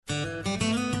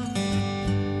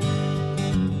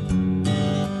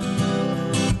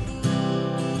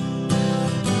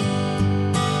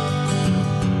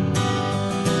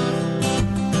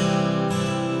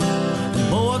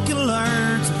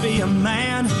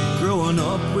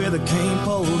with a cane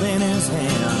pole in his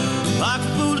hand. Like a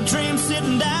fool, a dream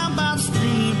sitting down by the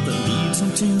stream that leads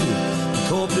him to the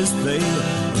Corpus Bay.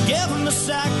 Give him a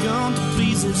shotgun to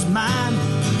please his mind.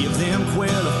 Give them quail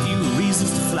a few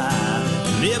reasons to fly.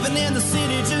 Living in the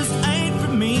city just ain't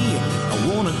for me. I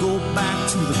wanna go back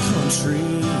to the country.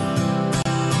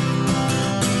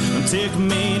 Take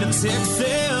me to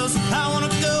Texas. I wanna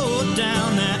go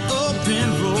down that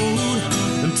open road.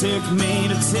 Take me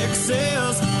to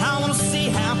Texas. I wanna see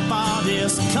how far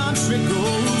this country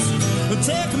goes.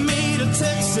 Take me to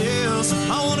Texas.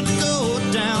 I wanna go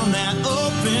down that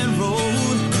open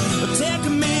road. Take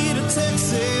me to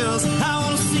Texas. I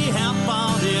wanna see how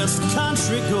far this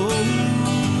country goes.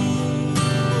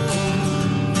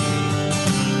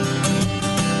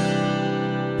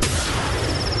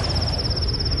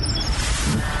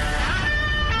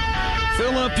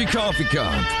 Fill up your coffee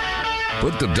cup,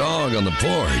 put the dog on the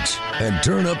porch, and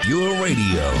turn up your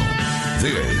radio.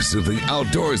 This is the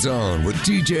Outdoor Zone with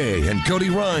TJ and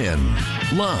Cody Ryan,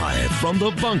 live from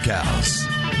the bunkhouse.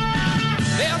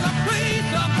 There's a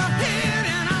place up ahead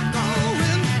and I'm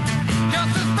going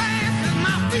just as fast as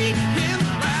my feet can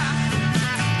fly.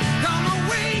 Come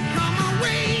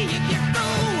away, you get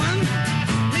going.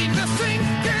 Leave the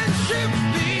sinking ship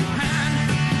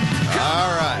behind.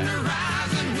 All right.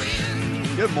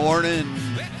 Good morning,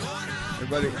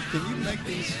 everybody. Can you make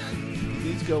these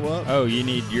go up? Oh, you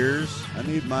need yours? I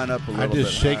need mine up a little I bit.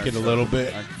 just shake it a little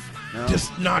bit. No?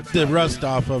 Just knock the rust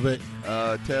off of it.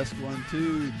 Test 1,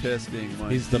 2. Testing 1.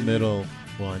 He's the middle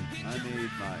one. I need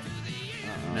my.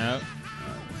 No.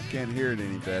 Can't hear it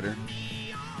any better.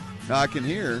 No, I can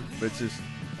hear, but it's just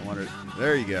I want to.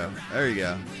 There you go. There you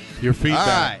go. Your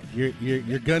feedback. All right.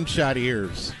 Your gunshot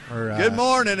ears. Are, Good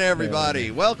morning, everybody.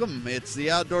 Welcome. It's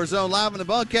the Outdoor Zone live in the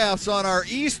bunkhouse on our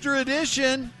Easter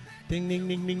edition. Ding, ding,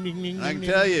 ding, ding, ding, ding. I can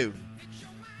tell you,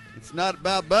 it's not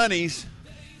about bunnies.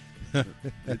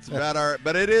 It's about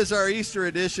but it is our Easter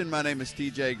edition. My name is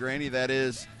TJ Graney. That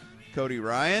is Cody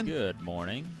Ryan. Good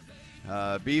morning.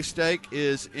 Beefsteak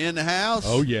is in the house.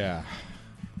 Oh, yeah.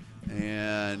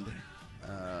 And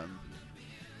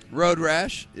Road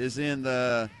Rash is in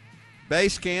the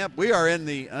base camp. We are in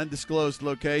the undisclosed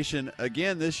location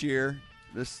again this year,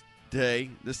 this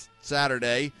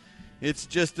Saturday. It's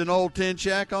just an old tin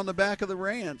shack on the back of the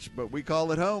ranch, but we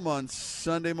call it home on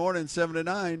Sunday morning, 7 to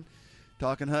 9,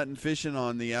 talking hunting, fishing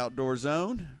on the Outdoor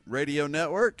Zone Radio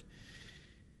Network.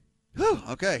 Whew,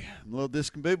 okay, I'm a little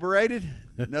discombobulated.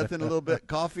 Nothing, a little bit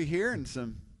coffee here and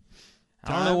some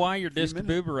I don't know why you're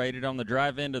discombobulated. On the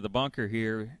drive into the bunker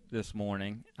here this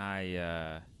morning,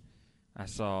 I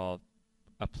saw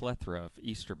a plethora of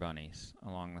Easter bunnies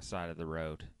along the side of the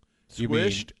road.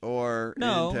 Squished or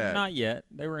no, intact? not yet.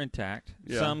 They were intact.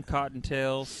 Yeah. Some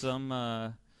cottontails, some,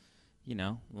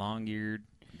 long-eared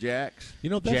Jacks. You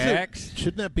know, jacks.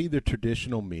 Shouldn't that be the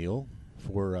traditional meal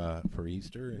for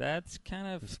Easter? That's kind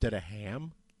of instead of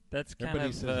ham. That's kind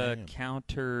of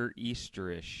counter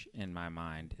Easterish in my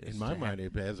mind. In my mind,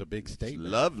 it has a big statement.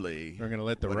 It's lovely. We're going to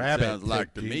let the what rabbit. It sounds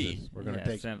like to Jesus. me. We're going to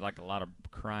It sounds like a lot of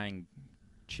crying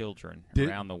children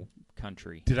around the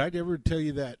country. Did I ever tell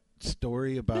you that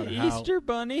story about the how Easter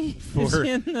bunny is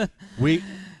in the we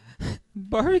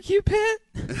barbecue pit?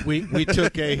 we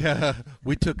took a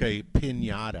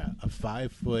piñata, a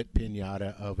 5-foot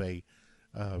piñata of a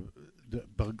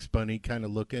Bugs Bunny kind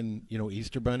of looking,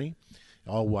 Easter bunny,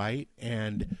 all white,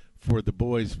 and for the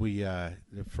boys, we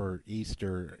for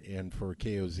Easter and for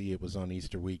KOZ, it was on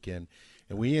Easter weekend,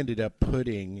 and we ended up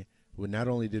putting. Well, not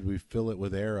only did we fill it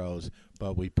with arrows,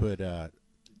 but we put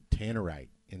tannerite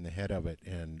in the head of it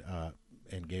and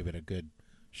gave it a good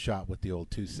shot with the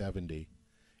old 270,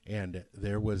 and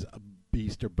there was a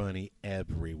Easter bunny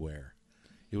everywhere.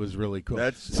 It was really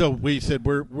cool. So we said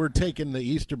we're taking the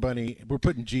Easter bunny, we're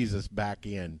putting Jesus back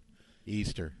in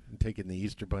Easter and taking the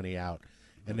Easter bunny out,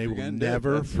 and they will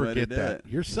never forget that.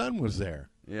 Your son was there,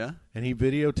 yeah, and he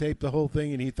videotaped the whole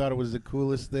thing, and he thought it was the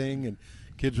coolest thing, and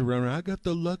kids were running around, I got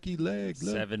the lucky leg.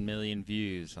 Look. 7 million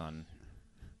views on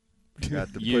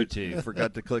YouTube.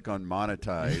 Forgot to click on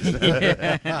monetize.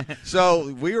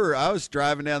 So I was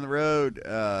driving down the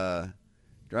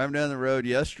road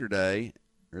yesterday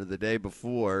or the day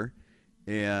before,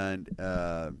 and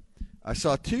I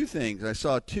saw two things. I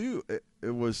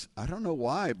was, I don't know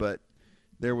why, but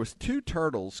there was 2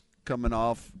 turtles coming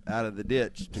off out of the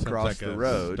ditch to cross the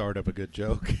road. Start of a good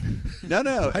joke.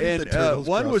 No. And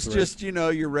one was just,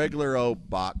 your regular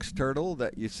old box turtle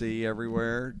that you see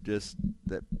everywhere, just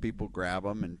that people grab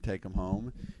them and take them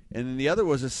home. And then the other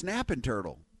was a snapping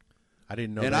turtle. I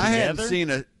didn't know and that. I hadn't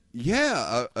seen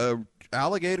Yeah, a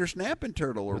alligator snapping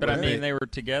turtle. Or But I whatever. mean, they were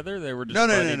together. They were just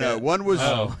No. One was Yeah,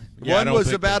 I one don't was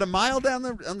think about a mile down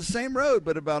on the same road,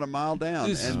 but about a mile down.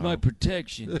 This is and, my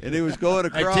protection. and he was going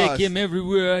across. I take him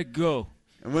everywhere I go.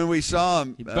 And when we saw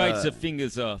him, He bites the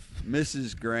fingers off.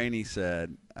 Mrs. Graney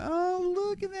said, "Oh,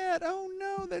 look at that! Oh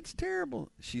no, that's terrible."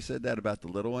 She said that about the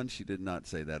little one. She did not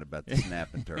say that about the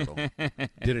snapping turtle.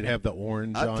 Did it have the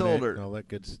orange I on told it her. and all that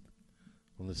good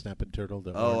on the snapping turtle?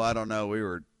 The Oh, orange? I don't know. We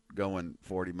were going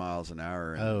 40 miles an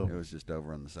hour, and Oh. it was just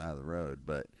over on the side of the road.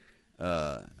 But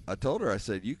I told her, I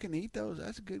said, "You can eat those.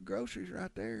 That's good groceries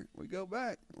right there. We go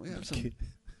back. We have some."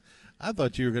 I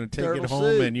thought you were going to take Turtle it home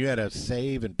soup. and you had to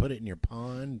save and put it in your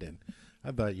pond, and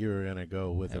I thought you were going to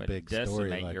go with That a would big story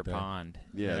decimate like your that. pond.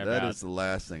 Yeah, In that about- is the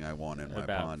last thing I want in my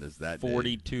about pond. Is that big.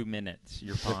 42 minutes.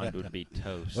 Your pond would be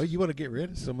toast. Well, you want to get rid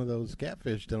of some of those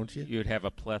catfish, don't you? You would have a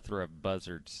plethora of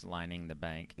buzzards lining the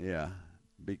bank. Yeah,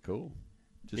 be cool.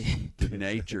 Just the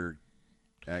nature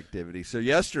activity. So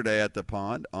yesterday at the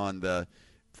pond on the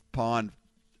pond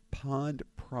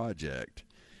project,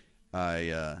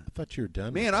 I thought you were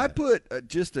done. Man, with I that. put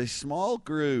just a small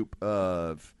group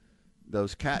of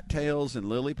those cattails and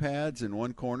lily pads in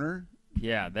one corner.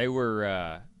 Yeah, they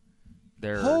were.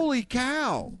 They're Holy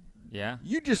cow! yeah.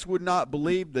 You just would not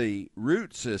believe the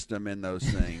root system in those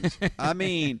things. I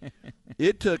mean,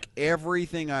 it took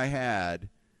everything I had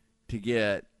to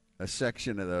get a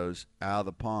section of those out of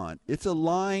the pond. It's a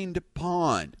lined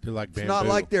pond. They're like It's not bamboo,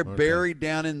 like they're aren't they? buried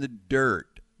down in the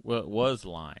dirt. Well, it was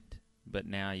lined, but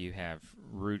now you have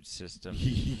root system.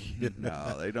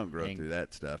 No, they don't grow Dang. through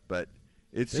that stuff. But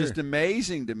it's There. just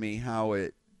amazing to me how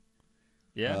it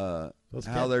Yeah. Those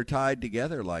how they're tied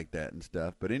together like that and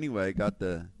stuff. But anyway, got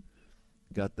the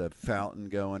fountain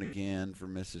going again for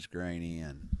Mrs. Graney,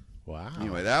 and Wow.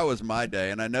 anyway, that was my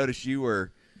day. And I noticed you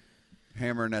were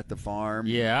hammering at the farm.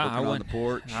 Yeah, looking I on went. the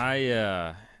porch.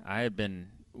 I had been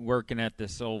working at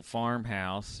this old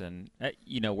farmhouse, and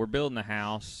we're building a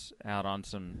house out on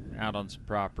some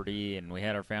property, and we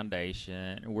had our foundation.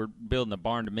 And we're building a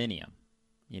barn-dominium.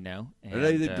 Are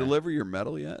they and, to deliver your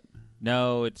metal yet?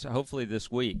 No, it's hopefully this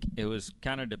week. It was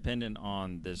kind of dependent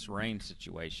on this rain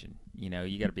situation. You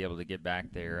got to be able to get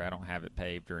back there. I don't have it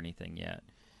paved or anything yet,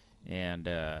 and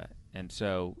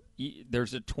so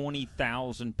there's a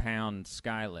 20,000-pound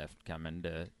skylift coming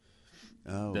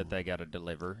that they got to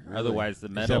deliver. Really? Otherwise, the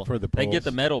Is metal that for the they get poles?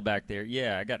 the metal back there.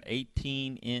 Yeah, I got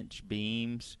 18-inch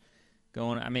beams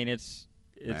going. I mean, it's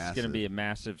going to Massive. be a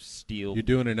massive steel. You're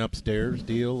doing an upstairs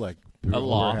deal, like a over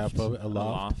loft. half of it? A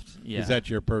loft. Yeah. Is that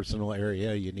your personal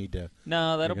area? You need to.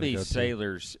 No, that'll gonna be go to?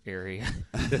 Sailor's area.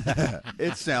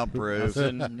 It's soundproof.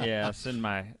 Send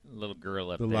my little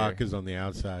girl up The there lock is on the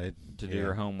outside to do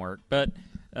her homework. But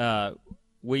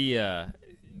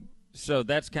so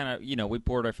that's kind of we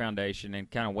poured our foundation and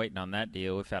kind of waiting on that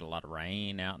deal. We've had a lot of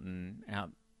rain out.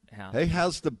 Hey,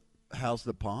 how's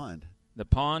the pond? The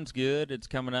pond's good. It's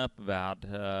coming up about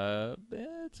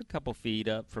it's a couple feet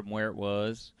up from where it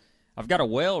was. I've got a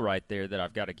well right there that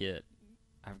I've got to get.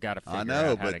 I've got to figure I out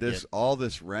know, how to but all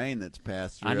this rain that's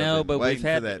passed through. I I've know, been but waiting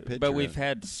for that picture we've of-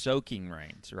 had soaking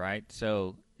rains, right?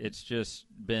 So it's just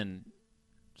been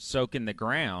soaking the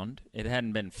ground. It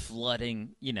hadn't been flooding.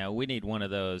 We need one of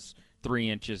those 3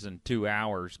 inches in 2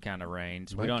 hours kind of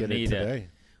rains. Might We don't get it need today.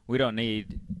 We don't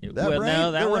need. That well, rain-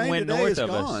 no, that the one rain went today north is of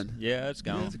gone. us. Yeah, it's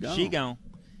gone. it's gone. She gone.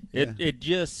 Yeah. It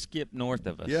just skipped north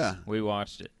of us. Yeah. We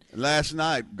watched it. Last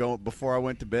night, before I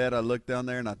went to bed, I looked down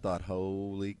there and I thought,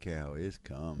 "Holy cow, it's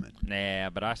coming!" Nah,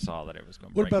 but I saw that it was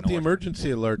going to What break about the north.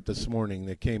 emergency alert this morning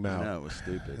that came I out? know, it was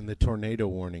stupid. And the tornado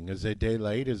warning. Is it a day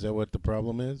late? Is that what the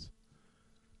problem is?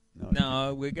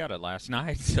 No, we got it last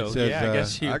night. So It says, yeah, I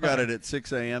guess you. I got it at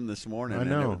 6 a.m. this morning. I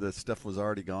know. And the stuff was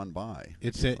already gone by.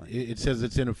 It says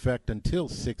it's in effect until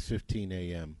 6:15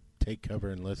 a.m. Take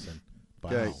cover and listen. Wow.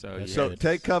 Okay, So, that's so it.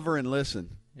 take cover and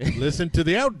listen. Listen to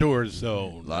the Outdoor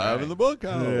Zone. Live in the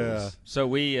bunkhouse. Yeah. So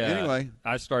we Anyway.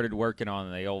 I started working on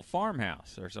the old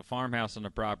farmhouse. There's a farmhouse on the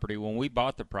property. When we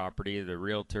bought the property, the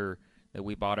realtor that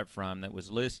we bought it from that was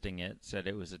listing it said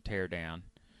it was a tear down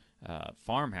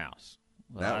farmhouse.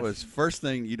 Well, That was first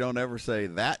thing. You don't ever say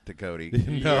that to Cody.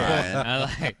 No. Ryan. I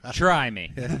like try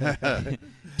me.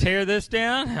 Tear this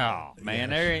down? Oh man,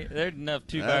 there's enough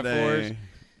 2x4s. That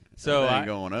So ain't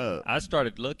going up. I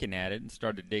started looking at it and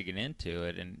started digging into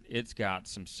it, and it's got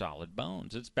some solid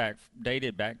bones. It's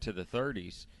dated back to the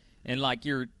 30s, and like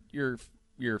your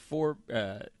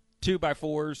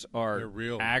 2x4s are They're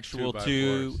real actual 2x4s.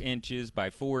 2 inches by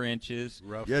 4 inches.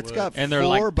 Rough Yeah, it's wood. got And they're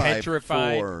like 4x4s.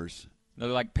 petrified. They're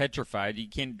like petrified. You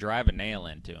can't drive a nail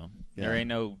into them. There Yeah. ain't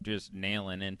no just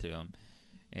nailing into them.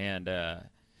 And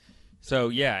So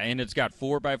yeah, and it's got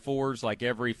 4x4s like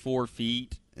every 4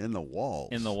 feet in the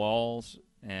walls.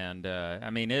 And I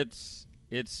mean it's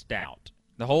stout.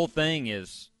 The whole thing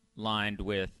is lined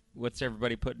with what's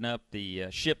everybody putting up, the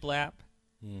shiplap,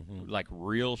 like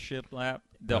real shiplap.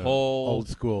 The whole old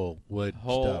school wood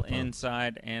whole stuff,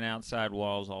 inside and outside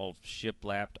walls all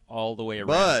shiplapped all the way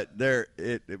around.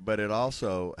 But it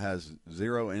also has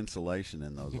zero insulation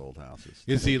in those old houses.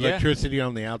 Is the electricity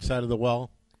on the outside of the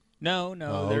wall? No,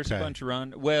 there's a bunch of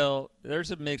run. Well,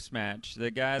 there's a mixed match.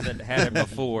 The guy that had it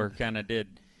before kind of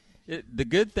did. The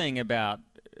good thing about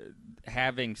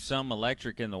having some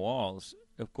electric in the walls,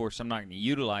 of course, I'm not going to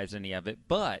utilize any of it,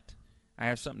 but I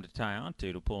have something to tie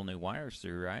onto to pull new wires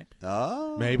through, right?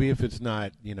 Oh. Maybe if it's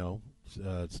not,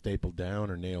 stapled down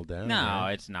or nailed down. No,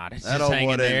 right? it's not. It's That just old hanging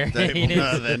one there. ain't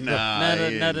stapled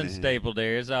nothing. Nothing stapled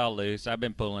there. It's all loose. I've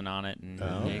been pulling on it, and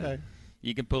Okay.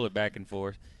 you can pull it back and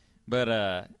forth.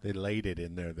 But they laid it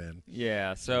in there then.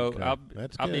 yeah, so Okay.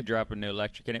 I'll be dropping new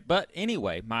electric in it. But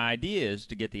anyway, my idea is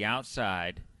to get the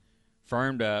outside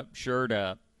firmed up, shored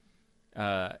up,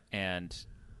 and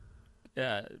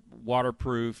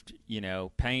waterproofed,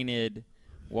 painted,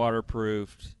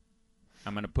 waterproofed.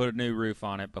 I'm going to put a new roof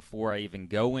on it before I even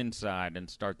go inside and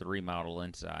start the remodel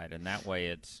inside, and that way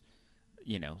it's,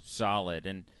 solid.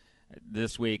 And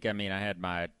this week, I mean, I had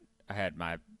my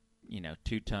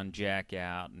 2-ton jack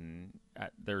out, and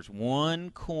there's one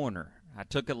corner. I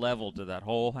took a level to that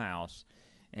whole house,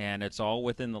 and it's all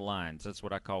within the lines. That's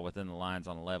what I call within the lines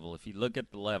on a level. If you look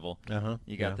at the level,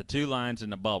 you got the 2 lines in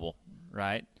the bubble,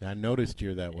 right? I noticed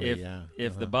you're that way,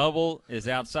 If the bubble is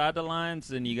outside the lines,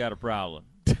 then you got a problem.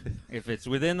 If it's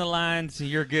within the lines,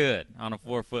 you're good on a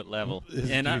 4-foot level.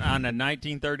 And on a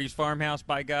 1930s farmhouse,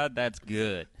 by God, that's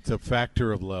good. It's a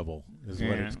factor of level is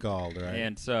what it's called, right?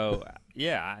 And so,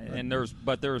 yeah, and there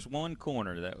was one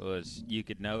corner that was, you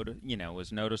could notice,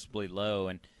 was noticeably low.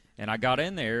 And I got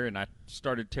in there, and I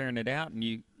started tearing it out,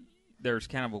 and there's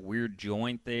kind of a weird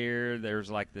joint there. There's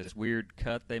like this weird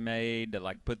cut they made to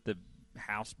like put the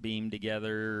house beam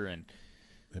together, and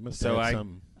they must so have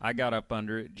some. I got up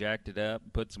under it, jacked it up,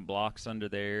 put some blocks under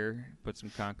there, put some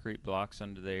concrete blocks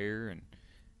under there, and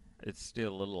it's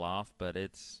still a little off, but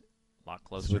it's a lot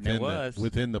closer than it was.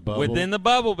 Within the bubble. Within the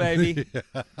bubble, baby.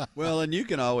 Well, and you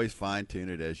can always fine-tune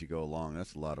it as you go along.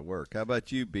 That's a lot of work. How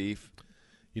about you, Beef?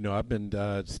 I've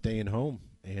been staying home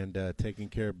and taking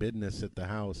care of business at the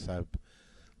house. I've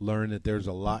learned that there's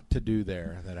a lot to do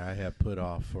there that I have put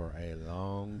off for a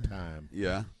long time.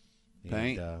 Yeah.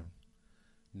 Paint? And,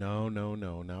 no,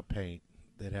 not paint.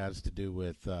 That has to do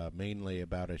with mainly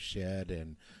about a shed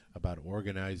and about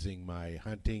organizing my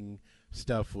hunting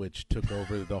stuff, which took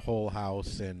over the whole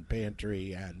house and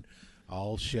pantry and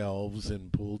all shelves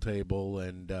and pool table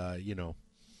and,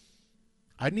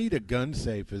 I need a gun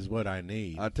safe is what I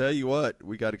need. I'll tell you what,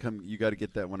 you got to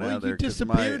get that one out of there. You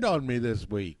disappeared on me this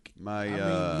week.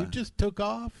 You just took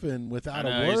off and without a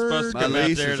word. He's supposed to come My out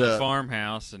lease there is to the up.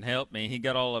 farmhouse and help me. He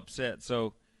got all upset,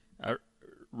 so I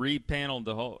repaneled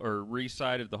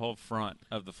re-sided the whole front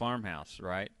of the farmhouse,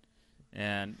 right?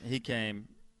 And he came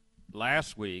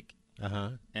last week,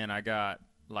 and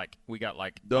we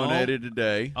got donated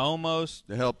today almost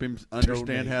to help him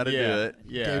understand how to do it.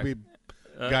 Yeah, Gave me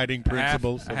guiding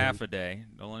principles. Half a day.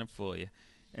 Don't let him fool you.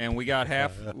 And we got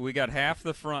half. We got half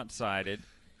the front sided.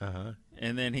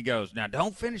 And then he goes, "Now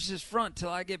don't finish this front till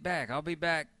I get back. I'll be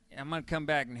back. I'm gonna come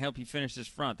back and help you finish this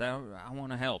front. I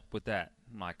want to help with that."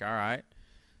 I'm like, "All right."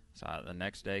 So the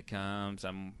next day comes.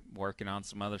 I'm working on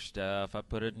some other stuff. I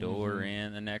put a door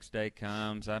in. The next day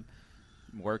comes. I'm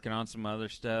working on some other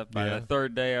stuff. By the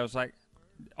third day, I was like,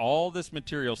 all this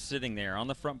material sitting there on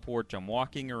the front porch. I'm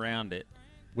walking around it.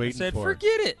 Waiting I said, for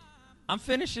forget it. I'm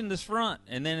finishing this front.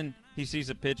 And then he sees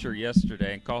a picture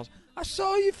yesterday and calls, "I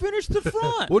saw you finish the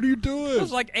front." What are you doing? It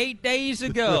was like 8 days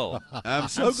ago. I'm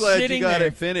so glad you sitting got there.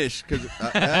 it finished because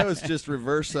that was just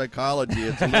reverse psychology.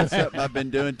 It's a little something I've been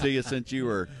doing to you since you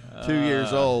were 2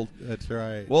 years old. That's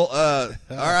right. Well, all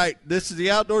right. This is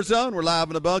the Outdoor Zone. We're live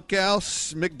in the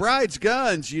bunkhouse. McBride's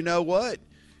Guns. You know what?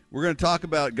 We're going to talk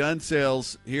about gun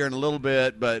sales here in a little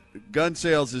bit, but gun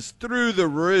sales is through the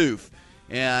roof.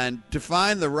 And to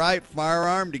find the right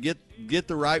firearm, to get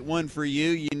the right one for you,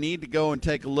 you need to go and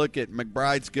take a look at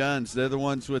McBride's Guns. They're the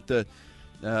ones with the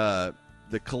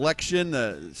collection,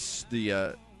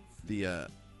 the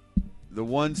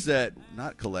ones that,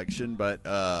 not collection,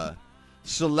 but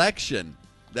selection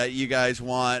that you guys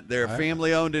want. They're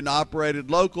family-owned and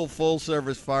operated, local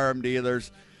full-service firearm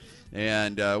dealers.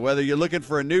 And whether you're looking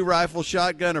for a new rifle,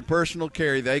 shotgun, or personal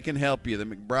carry, they can help you. The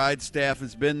McBride staff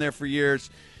has been there for years.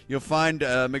 You'll find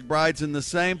McBride's in the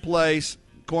same place,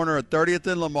 corner of 30th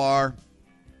and Lamar.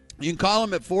 You can call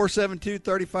them at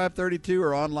 472-3532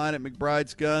 or online at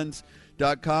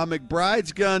McBride'sGuns.com.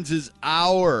 McBride's Guns is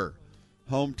our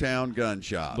hometown gun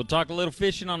shop. We'll talk a little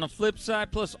fishing on the flip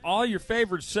side, plus all your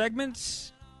favorite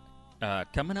segments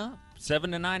coming up. 7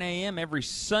 to 9 a.m. every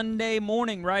Sunday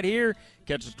morning right here.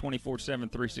 Catch us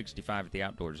 24/7, 365 at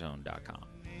theoutdoorzone.com.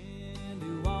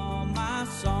 Into all my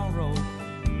sorrow,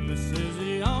 this is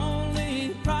the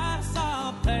only price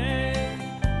I'll pay.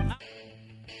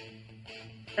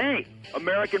 Hey,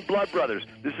 American Blood Brothers,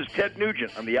 this is Ted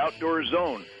Nugent on the Outdoor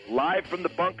Zone, live from the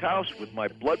bunkhouse with my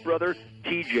blood brother,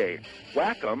 TJ.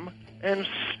 Whack 'em and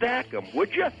stack 'em,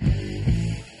 would you?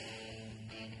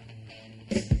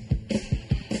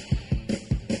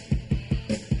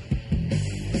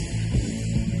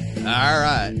 All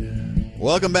right.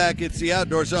 Welcome back. It's the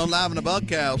Outdoor Zone live in the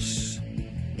bunkhouse.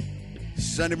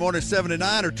 Sunday morning, 7 to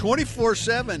 9 or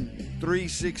 24/7,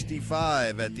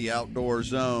 365 at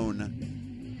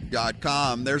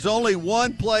theoutdoorzone.com. There's only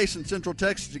one place in Central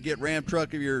Texas to get Ram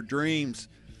truck of your dreams.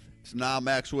 It's Nile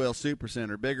Maxwell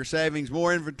Supercenter. Bigger savings,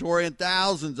 more inventory, and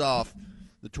thousands off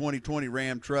the 2020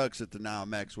 Ram trucks at the Nile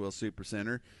Maxwell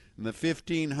Supercenter. And the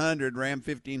 1500 Ram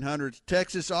 1500's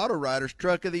Texas Auto Riders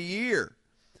Truck of the Year.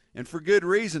 And for good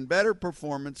reason, better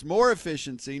performance, more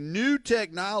efficiency, new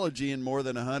technology, and more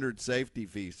than 100 safety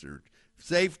features.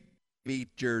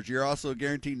 You're also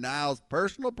guaranteed Nile's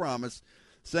personal promise,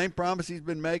 same promise he's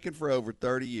been making for over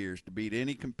 30 years, to beat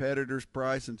any competitor's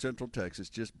price in Central Texas.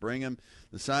 Just bring them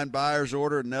the signed buyer's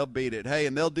order, and they'll beat it. Hey,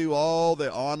 and they'll do all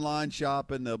the online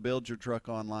shopping. They'll build your truck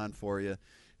online for you,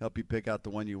 help you pick out the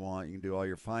one you want. You can do all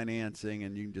your financing,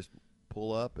 and you can just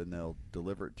pull up, and they'll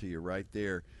deliver it to you right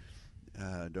there.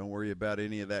 Don't worry about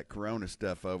any of that Corona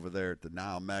stuff over there at the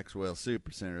Nile Maxwell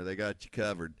Supercenter. They got you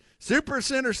covered.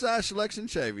 Supercenter size selection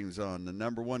shavings on the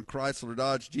 #1 Chrysler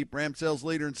Dodge Jeep Ram sales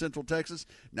leader in Central Texas,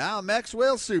 Nile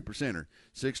Maxwell Supercenter,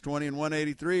 620 and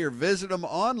 183, or visit them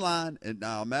online at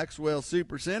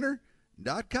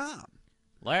NileMaxwellSupercenter.com.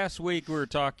 Last week we were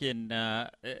talking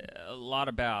a lot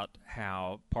about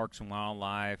how Parks and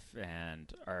Wildlife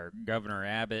and our Governor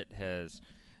Abbott has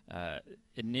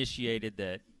initiated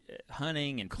that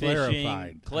hunting and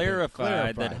fishing,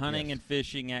 clarified that hunting yes. and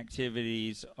fishing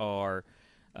activities are,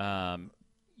 Open.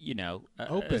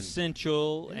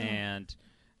 essential, Yeah. and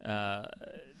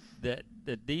that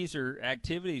these are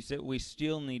activities that we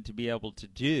still need to be able to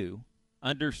do,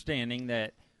 understanding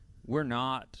that we're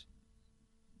not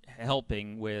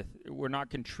we're not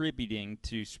contributing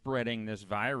to spreading this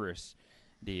virus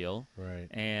deal. Right.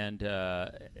 And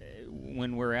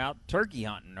when we're out turkey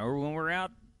hunting or when we're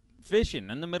out fishing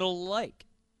in the middle of the lake.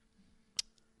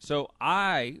 So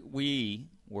we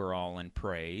were all in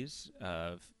praise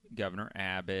of Governor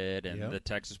Abbott and the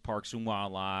Texas Parks and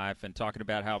Wildlife, and talking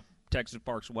about how Texas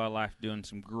Parks and Wildlife doing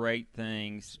some great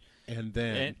things. And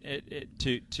then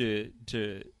to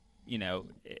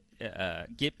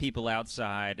get people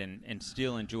outside and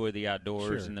still enjoy the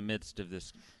outdoors in the midst of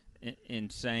this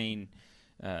insane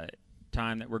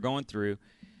time that we're going through.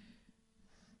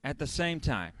 At the same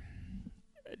time,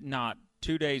 not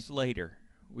 2 days later,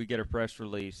 we get a press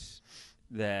release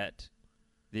that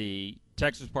the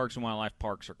Texas Parks and Wildlife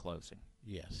parks are closing.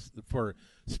 Yes,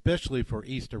 especially for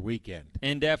Easter weekend.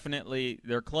 Indefinitely,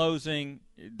 they're closing.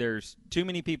 There's too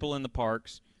many people in the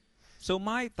parks. So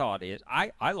my thought is,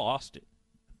 I lost it.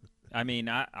 I mean,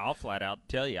 I'll flat out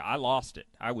tell you, I lost it.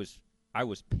 I was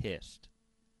pissed,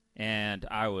 and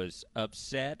I was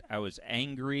upset. I was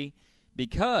angry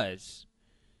because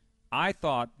I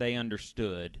thought they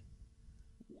understood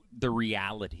the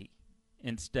reality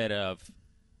instead of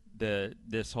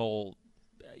this whole,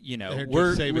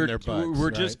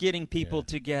 we're just getting people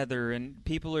together, and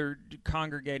people are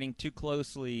congregating too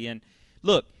closely. And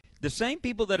look, the same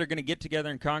people that are going to get together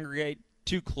and congregate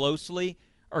too closely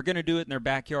are going to do it in their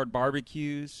backyard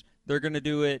barbecues. They're going to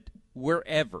do it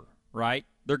wherever, right?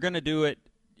 They're going to do it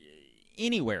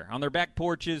anywhere, on their back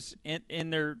porches,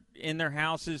 in their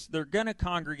houses. They're going to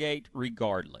congregate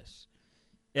regardless.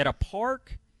 At a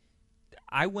park,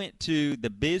 I went to the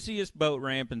busiest boat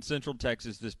ramp in Central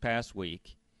Texas this past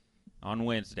week on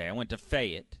Wednesday. I went to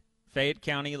Fayette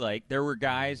County Lake. There were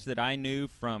guys that I knew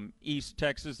from East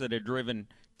Texas that had driven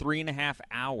 3.5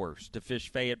 hours to fish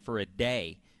Fayette for a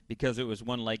day because it was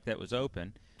one lake that was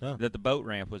open, that the boat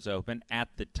ramp was open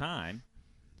at the time.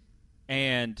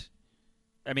 And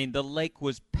I mean, the lake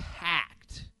was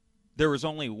packed. There was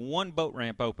only one boat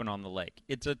ramp open on the lake.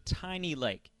 It's a tiny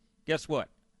lake. Guess what?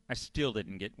 I still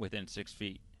didn't get within 6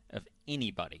 feet of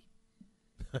anybody.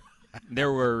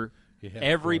 There were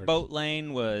every boat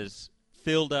lane was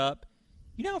filled up.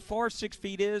 You know how far 6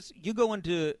 feet is? You go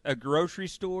into a grocery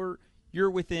store,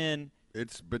 you're within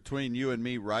It's between you and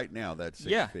me right now. That's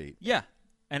 6 feet. Yeah,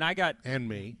 and I got And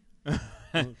me.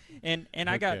 and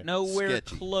I got Okay. nowhere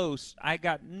Sketchy. close. I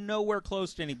got nowhere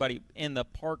close to anybody, and the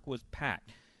park was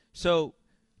packed. So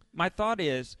my thought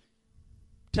is,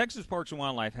 Texas Parks and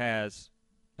Wildlife has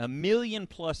 1 million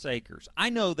plus acres. I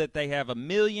know that they have 1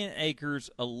 million acres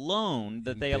alone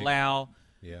that they Big. allow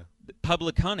Yeah.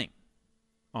 public hunting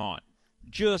on.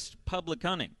 Just public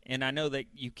hunting. And I know that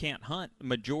you can't hunt the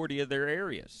majority of their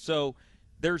areas. So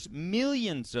there's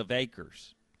millions of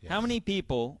acres. Yes. How many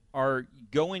people are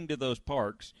going to those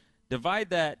parks? Divide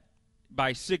that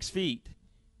by 6 feet,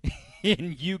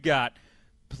 and you got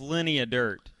plenty of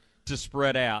dirt to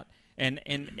spread out. And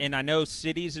I know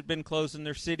cities have been closing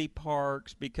their city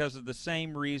parks because of the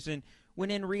same reason, when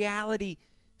in reality,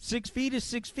 6 feet is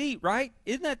 6 feet, right?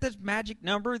 Isn't that this magic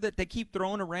number that they keep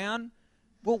throwing around?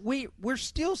 Well, we're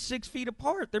still 6 feet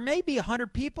apart. There may be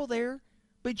 100 people there,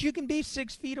 but you can be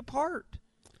 6 feet apart.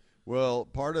 Well,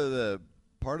 part of the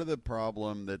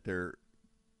problem that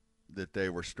they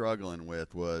were struggling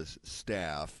with was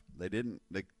staff. They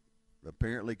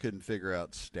apparently couldn't figure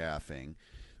out staffing.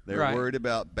 They're Right. worried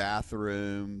about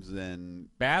bathrooms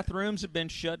and Bathrooms have been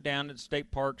shut down at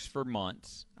state parks for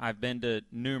months. I've been to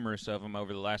numerous of them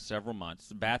over the last several months.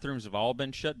 The bathrooms have all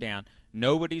been shut down.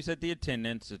 Nobody's at the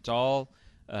attendance. It's all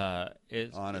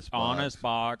honest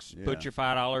box. Yeah. Put your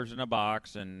 $5 in a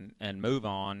box and move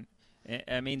on.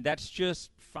 I mean, that's just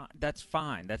fine. That's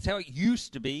fine. That's how it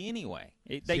used to be anyway.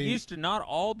 They used to not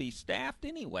all be staffed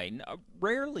anyway.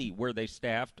 Rarely were they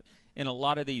staffed in a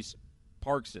lot of these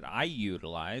parks that I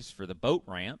utilize for the boat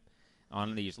ramp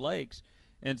on these lakes.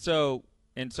 And so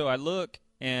I look,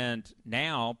 and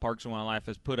now Parks and Wildlife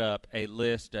has put up a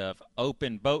list of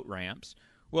open boat ramps.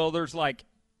 Well, there's like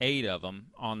 8 of them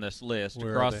on this list Where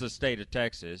are across they? the state of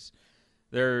Texas.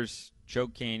 There's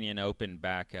Choke Canyon open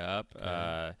back up,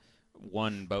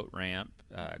 one boat ramp,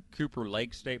 Cooper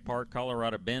Lake State Park,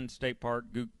 Colorado Bend State Park,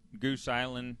 Goose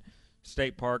Island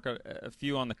State Park, a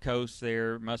few on the coast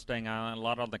there, Mustang Island, a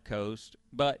lot on the coast.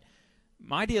 But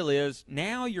my deal is,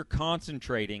 now you're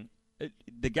concentrating.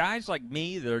 The guys like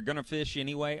me that are going to fish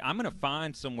anyway, I'm going to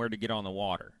find somewhere to get on the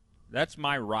water. That's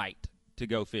my right to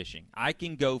go fishing. I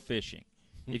can go fishing.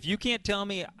 If you can't tell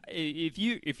me, if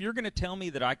you're going to tell me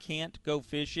that I can't go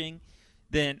fishing,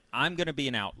 then I'm going to be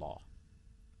an outlaw.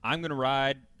 I'm going to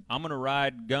ride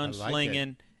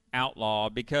gunslinging outlaw,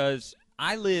 because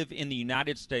I live in the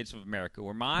United States of America,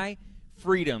 where my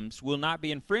freedoms will not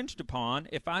be infringed upon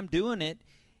if I'm doing it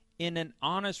in an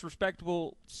honest,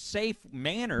 respectable, safe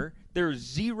manner. There's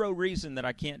zero reason that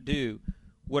I can't do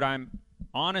what I'm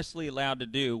honestly allowed to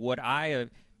do, what I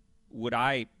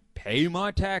pay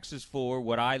my taxes for,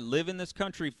 what I live in this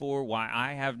country for, why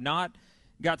I have not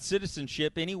got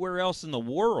citizenship anywhere else in the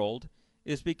world,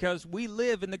 is because we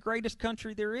live in the greatest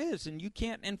country there is, and you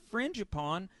can't infringe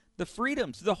upon the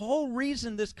freedoms. The whole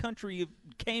reason this country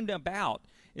came about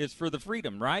is for the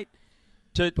freedom, right?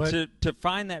 To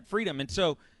find that freedom. And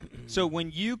so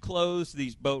when you close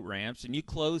these boat ramps and you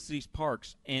close these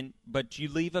parks, but you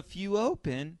leave a few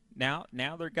open, now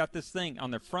they've got this thing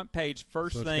on their front page,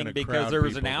 first So it's thing, gonna because crowd there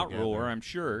was an people outroar, together. I'm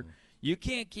sure. You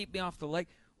can't keep me off the lake.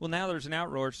 Well, now there's an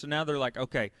outroar, so now they're like,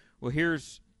 okay, well,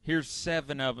 here's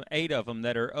 8 of them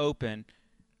that are open.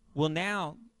 Well,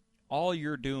 now all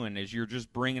you're doing is you're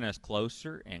just bringing us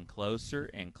closer and closer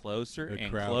and closer They're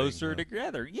and crowding, closer huh?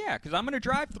 together. Yeah, because I'm going to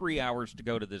drive 3 hours to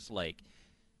go to this lake.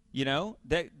 You know,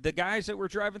 the guys that were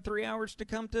driving 3 hours to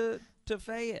come to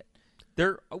Fayette,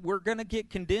 we're going to get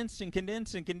condensed and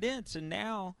condensed and condensed, and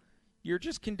now you're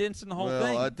just condensing the whole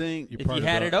thing. I think You're if part you of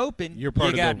had the- it open, you're part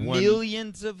you of got the one-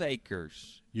 millions of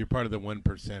acres. You're part of the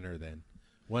 1%er then.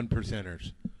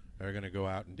 1%ers are going to go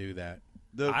out and do that.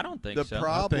 I don't think so.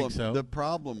 I think so. The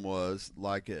problem was,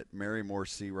 like at Marymore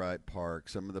Seawright Park,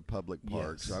 some of the public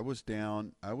parks. Yes. I was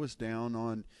down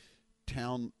on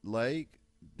Town Lake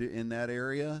in that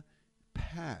area,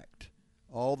 packed.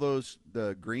 All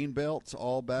the green belts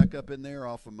all back up in there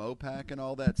off of Mopac and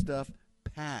all that stuff,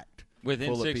 packed. Within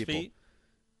full of 6 people. feet?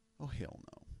 Oh, hell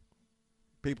no.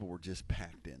 People were just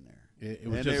packed in there. It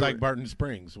was And just they like were- Barton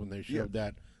Springs when they showed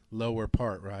that lower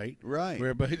part, right? Right. Where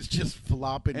everybody's just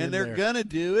flopping in And they're there. gonna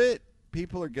do it.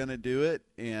 People are gonna do it,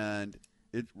 and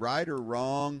it's right or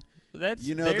wrong. That's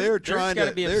They're trying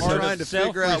to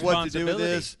figure out what to do with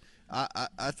this.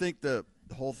 I think the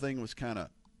whole thing was kind of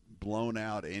blown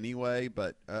out anyway,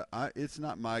 but it's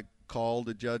not my call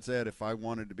to judge that. If I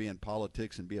wanted to be in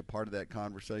politics and be a part of that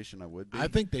conversation, I would be. I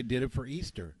think they did it for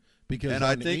Easter because And on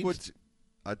I think Easter-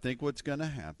 what's going to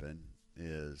happen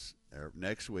is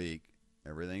next week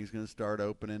everything's going to start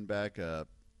opening back up,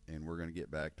 and we're going to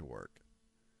get back to work.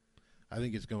 I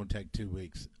think it's going to take 2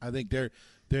 weeks. I think they're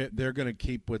going to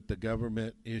keep with the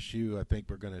government issue. I think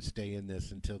we're going to stay in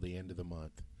this until the end of the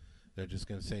month. They're just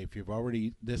going to say, if you've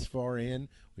already this far in,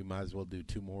 we might as well do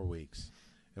 2 more weeks,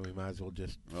 and we might as well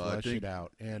just flush it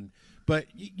out. But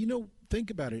think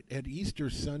about it. At Easter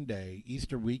Sunday,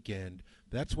 Easter weekend,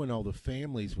 that's when all the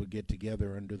families would get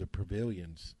together under the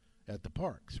pavilions at the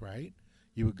parks, right?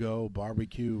 You would go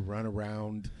barbecue, run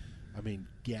around,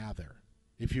 gather.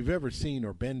 If you've ever seen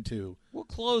or been to. We'll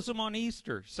close them on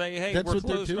Easter. Say, hey, That's we're what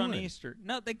they're closed on doing. Easter.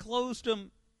 No, they closed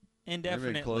them indefinitely.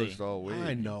 They've been closed all week.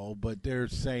 I know, but they're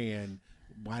saying,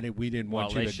 we didn't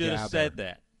want you Well, to they should gather. have said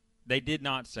that. They did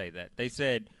not say that. They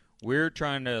said, we're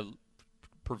trying to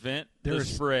prevent the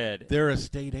spread. They're a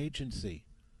state agency.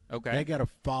 Okay. They got to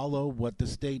follow what the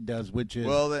state does, which is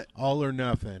all or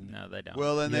nothing. No, they don't.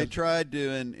 Well, then they tried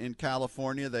doing in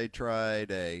California. They tried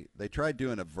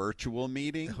doing a virtual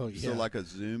meeting, so like a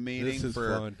Zoom meeting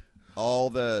for fun. all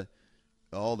the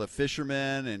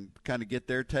fishermen and kind of get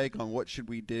their take on what should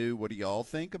we do. What do y'all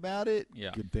think about it?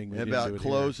 Yeah. Good thing we about didn't do it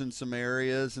closing some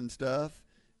areas and stuff,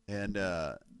 and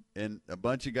a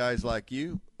bunch of guys like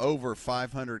you, over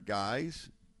 500 guys.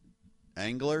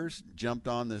 Anglers jumped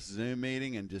on this Zoom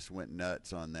meeting and just went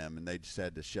nuts on them, and they just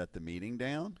had to shut the meeting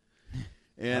down.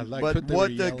 And but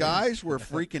what the guys were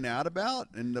freaking out about,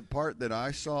 and the part that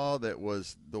I saw that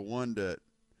was the one that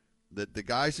the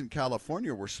guys in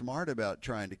California were smart about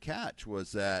trying to catch,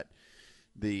 was that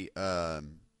that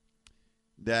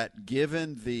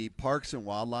given the parks and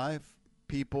wildlife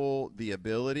people the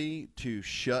ability to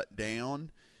shut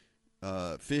down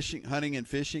hunting and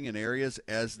fishing in areas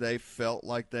as they felt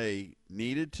like they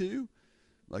needed to,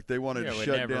 like they wanted to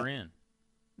shut down.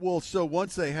 Well, so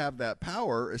once they have that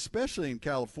power, especially in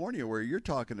California, where you're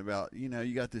talking about, you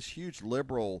got this huge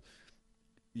liberal,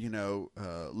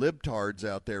 libtards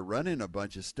out there running a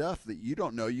bunch of stuff that you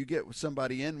don't know. You get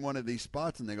somebody in one of these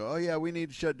spots and they go, oh yeah, we need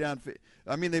to shut down.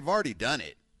 They've already done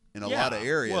it in a lot of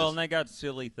areas. Well, and they got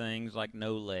silly things like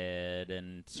no lead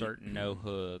and certain no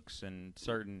hooks and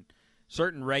certain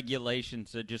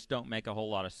regulations that just don't make a whole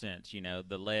lot of sense.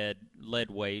 The lead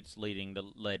weights leading to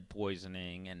lead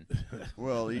poisoning, and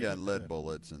well, you got lead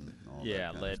bullets and all that. Yeah,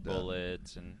 kind lead of stuff.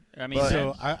 bullets, and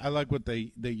so I like what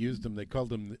they used them. They called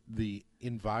them the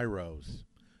enviros.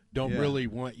 Don't really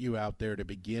want you out there to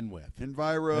begin with.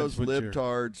 Enviros,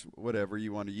 libtards, whatever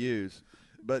you want to use.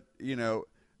 But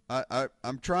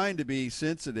I'm trying to be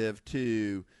sensitive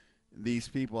to these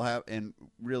people have, and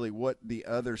really what the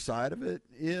other side of it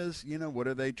is. What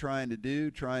are they trying to do?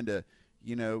 Trying to,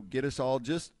 get us all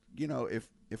just,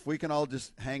 if we can all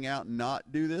just hang out and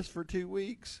not do this for 2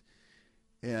 weeks.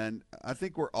 And I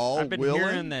think we're all I've been willing.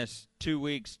 hearing this 2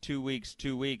 weeks, 2 weeks,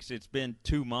 2 weeks. It's been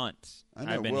 2 months.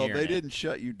 I know. Well, they didn't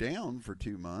shut you down for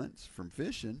 2 months from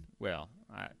fishing. Well,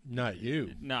 not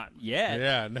you. Not yet.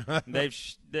 Yeah, no. They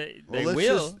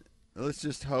will. Let's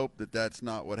just hope that that's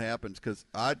not what happens, because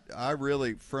I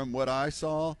really, from what I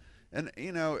saw, and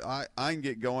I can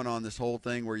get going on this whole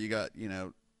thing where you got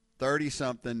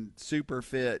 30-something super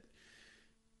fit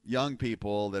young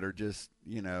people that are just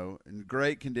in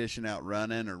great condition out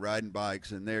running or riding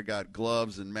bikes, and they've got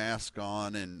gloves and masks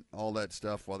on and all that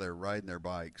stuff while they're riding their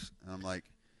bikes. And I'm like,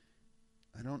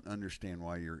 I don't understand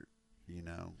why you're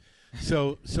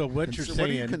So what you're saying? What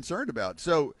are you concerned about?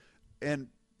 So, and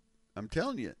I'm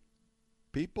telling you,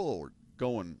 people are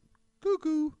going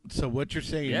cuckoo. So what you're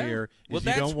saying here is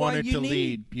you don't want it to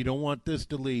lead. You don't want this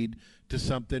to lead to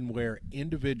something where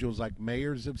individuals like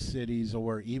mayors of cities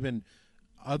or even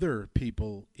other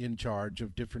people in charge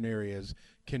of different areas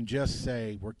can just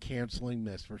say, we're canceling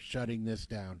this, we're shutting this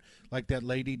down, like that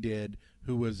lady did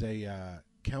who was a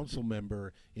council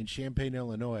member in Champaign,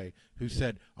 Illinois, who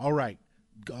said, all right,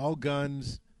 all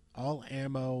guns, all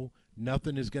ammo,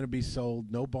 nothing is going to be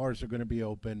sold, no bars are going to be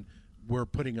open, we're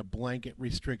putting a blanket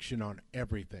restriction on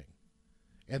everything.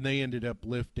 And they ended up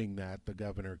lifting that. The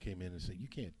governor came in and said, you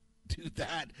can't do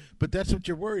that. But that's what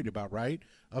you're worried about, right?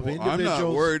 I'm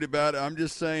not worried about it. I'm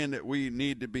just saying that we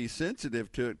need to be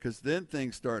sensitive to it, because then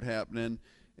things start happening.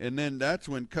 And then that's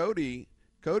when Cody's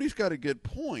got a good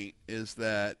point, is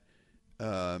that,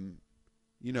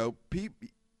 people,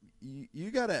 you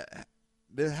got to,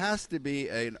 there has to be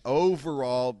an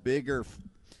overall bigger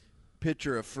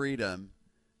picture of freedom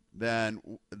than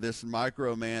this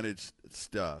micromanaged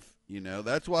stuff.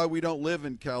 That's why we don't live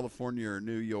in California or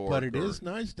New York. But it is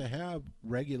nice to have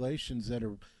regulations that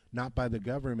are not by the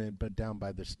government but down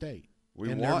by the state.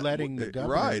 They're letting the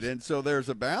government. Right, and so there's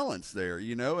a balance there,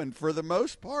 and for the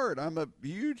most part, I'm a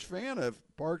huge fan of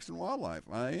Parks and Wildlife.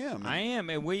 I am,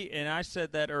 and I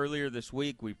said that earlier this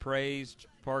week. We praised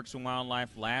Parks and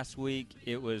Wildlife last week.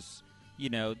 It was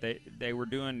they were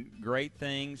doing great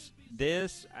things.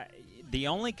 The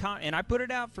only and I put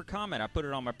it out for comment. I put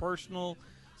it on my personal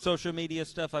social media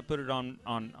stuff. I put it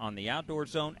on the Outdoor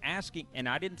Zone, asking, and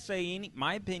I didn't say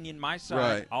my opinion, my side.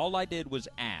 Right. All I did was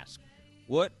ask,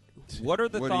 what are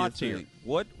the thoughts here?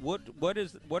 What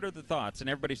are the thoughts? And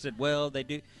everybody said, well, they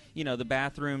do. The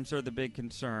bathrooms are the big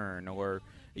concern, or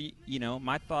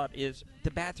my thought is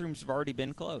the bathrooms have already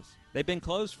been closed. They've been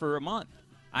closed for a month.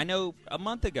 I know a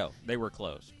month ago they were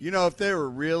closed. If they were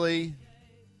really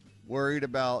worried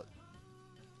about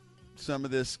some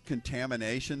of this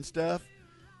contamination stuff,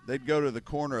 they'd go to the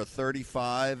corner of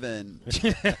 35 and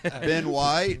Ben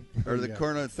White, or the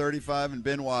corner of 35 and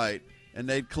Ben White, and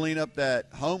they'd clean up that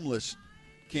homeless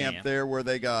camp there where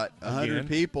they got 100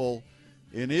 people,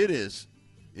 and it is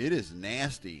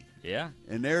nasty. Yeah.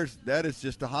 And that is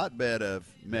just a hotbed of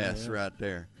mess right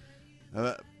there.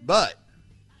 But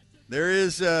there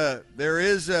is a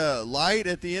light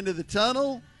at the end of the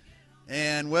tunnel,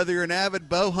 and whether you're an avid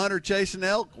bow hunter chasing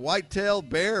elk, whitetail,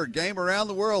 bear, or game around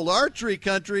the world, Archery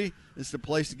Country is the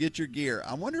place to get your gear.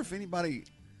 I wonder if anybody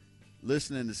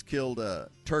listening has killed a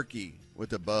turkey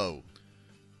with a bow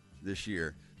this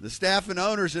year. The staff and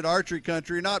owners at Archery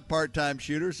Country are not part-time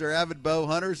shooters. They're avid bow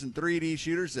hunters and 3D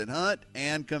shooters that hunt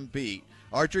and compete.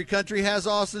 Archery Country has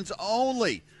Austin's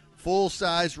only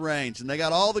full-size range, and they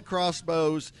got all the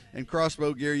crossbows and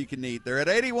crossbow gear you can need. They're at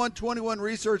 8121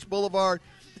 Research Boulevard.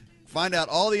 Find out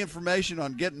all the information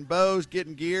on getting bows,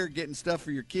 getting gear, getting stuff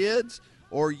for your kids,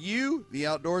 or you, the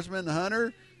outdoorsman, the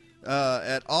hunter,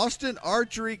 at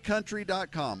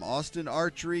AustinArcheryCountry.com.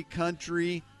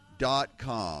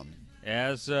 AustinArcheryCountry.com.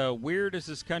 As weird as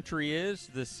this country is,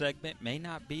 this segment may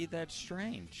not be that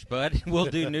strange, but we'll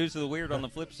do News of the Weird on the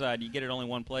flip side. You get it only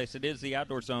one place. It is the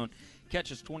Outdoor Zone.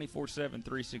 Catch us 24/7,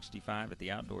 365 at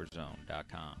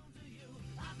theoutdoorzone.com.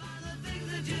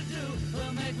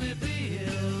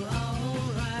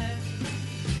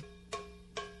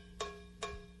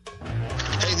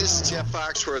 Hey, this is Jeff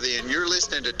Foxworthy, and you're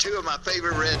listening to two of my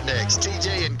favorite rednecks,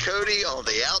 TJ and Cody, on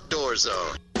the Outdoor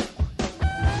Zone.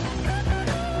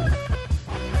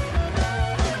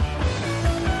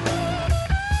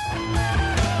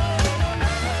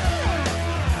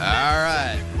 All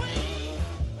right.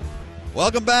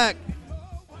 Welcome back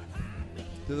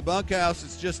to the bunkhouse.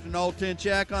 It's just an old tin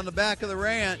shack on the back of the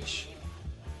ranch.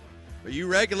 But you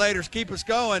regulators keep us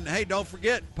going. Hey, don't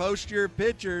forget, post your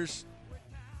pictures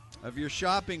of your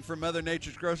shopping from Mother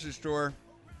Nature's grocery store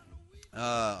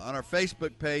on our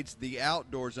Facebook page, The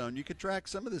Outdoor Zone. You can track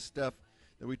some of this stuff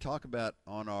that we talk about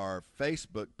on our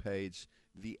Facebook page,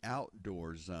 The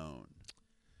Outdoor Zone.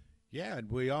 Yeah,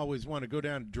 and we always want to go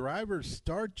down. Drivers,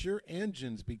 start your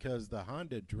engines, because the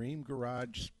Honda Dream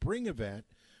Garage Spring Event,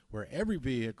 where every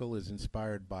vehicle is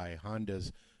inspired by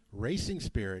Honda's racing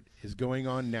spirit, is going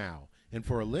on now. And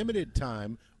for a limited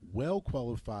time,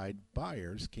 well-qualified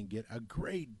buyers can get a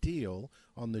great deal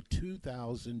on the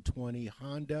 2020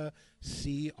 Honda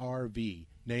CR-V.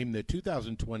 Named the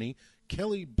 2020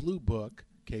 Kelley Blue Book,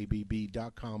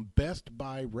 KBB.com, Best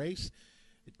Buy Race.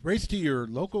 Race to your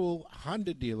local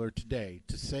Honda dealer today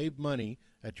to save money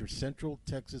at your Central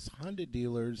Texas Honda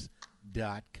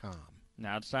Dealers.com.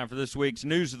 Now it's time for this week's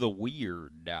News of the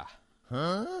Weird.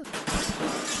 Huh?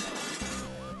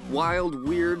 Wild,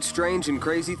 weird, strange, and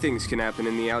crazy things can happen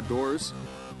in the outdoors.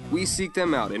 We seek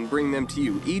them out and bring them to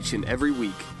you each and every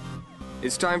week.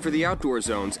 It's time for the Outdoor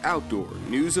Zone's Outdoor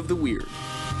News of the Weird.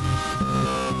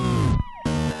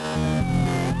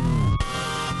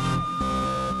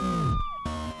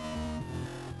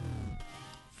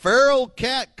 Feral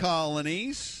cat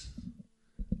colonies.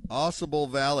 Osable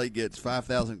Valley gets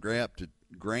 $5,000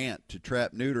 grant to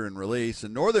trap, neuter, and release.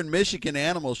 And Northern Michigan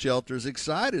Animal Shelter is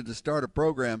excited to start a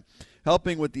program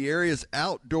helping with the area's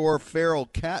outdoor feral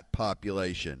cat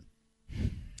population.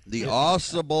 The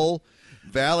Osable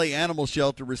Valley Animal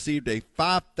Shelter received a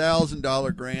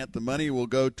 $5,000 grant. The money will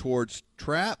go towards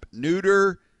trap,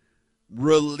 neuter,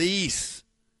 release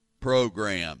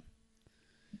program.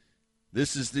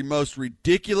 This is the most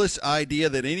ridiculous idea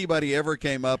that anybody ever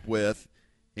came up with,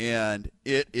 and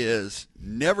it is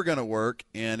never going to work,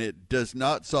 and it does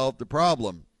not solve the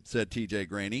problem, said T.J.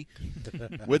 Graney.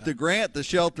 With the grant, the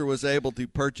shelter was able to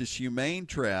purchase humane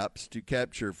traps to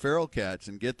capture feral cats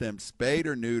and get them spayed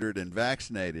or neutered and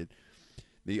vaccinated.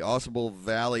 The Osable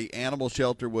Valley Animal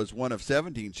Shelter was one of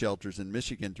 17 shelters in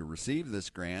Michigan to receive this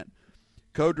grant.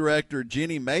 Co-director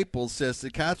Jenny Maples says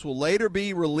the cats will later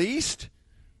be released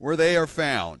where they are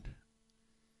found.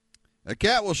 A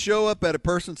cat will show up at a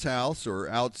person's house or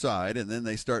outside, and then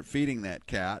they start feeding that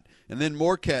cat. And then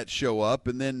more cats show up,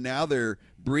 and then now they're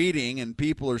breeding, and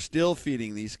people are still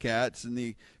feeding these cats. And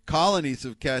the colonies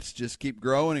of cats just keep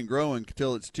growing and growing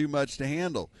until it's too much to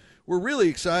handle. We're really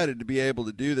excited to be able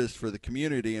to do this for the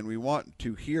community, and we want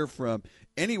to hear from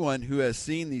anyone who has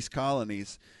seen these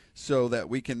colonies so that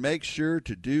we can make sure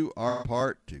to do our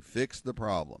part to fix the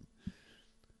problem.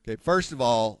 Okay, first of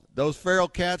all, those feral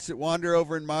cats that wander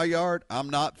over in my yard, I'm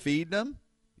not feeding them,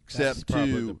 except That's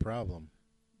probably to the problem.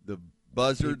 the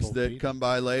buzzards People that feed come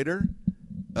by later.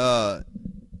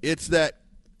 It's that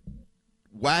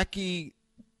wacky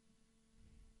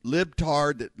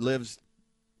libtard that lives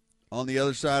on the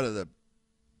other side of the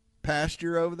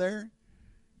pasture over there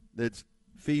that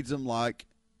feeds them like,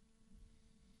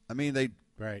 I mean, they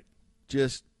Right.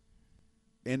 just,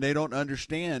 and they don't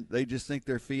understand. They just think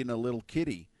they're feeding a little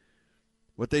kitty.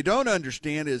 What they don't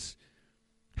understand is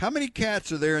how many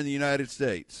cats are there in the United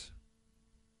States?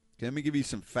 Okay, let me give you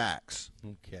some facts.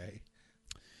 Okay.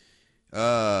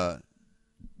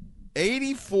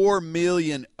 84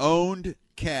 million owned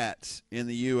cats in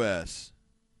the U.S.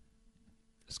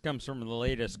 This comes from the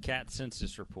latest cat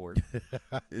census report.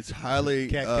 It's highly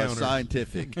Cat counters.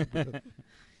 scientific.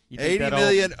 You think 80 that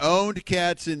million owned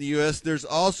cats in the U.S. There's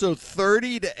also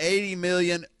 30 to 80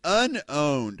 million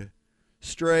unowned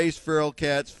strays, feral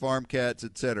cats, farm cats,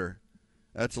 etc.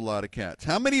 That's a lot of cats.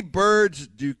 How many birds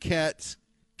do cats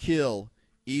kill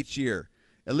each year?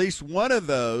 At least one of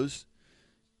those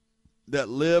that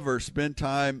live or spend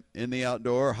time in the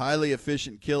outdoor, highly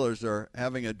efficient killers, are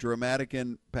having a dramatic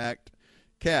impact.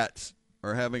 Cats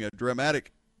are having a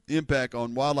dramatic impact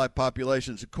on wildlife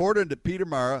populations. According to Peter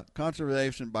Mara,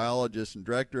 conservation biologist and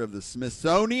director of the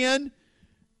Smithsonian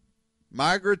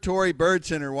Migratory Bird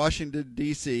Center in Washington,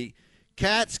 D.C.,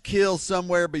 cats kill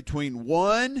somewhere between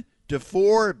 1 to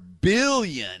 4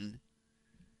 billion,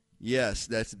 yes,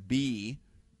 that's B,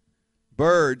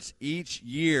 birds each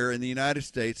year in the United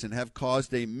States and have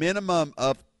caused a minimum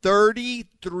of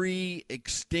 33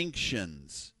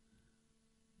 extinctions.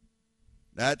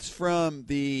 That's from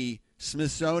the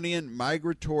Smithsonian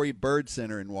Migratory Bird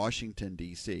Center in Washington,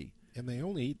 D.C. And they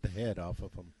only eat the head off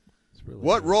of them. It's really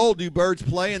What weird. role do birds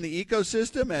play in the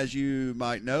ecosystem? As you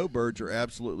might know, birds are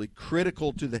absolutely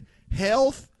critical to the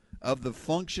health of the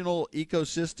functional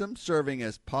ecosystem, serving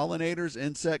as pollinators,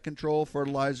 insect control,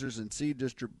 fertilizers, and seed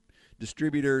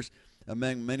distributors,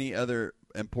 among many other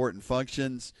important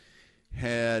functions.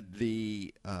 Had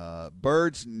the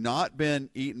birds not been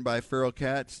eaten by feral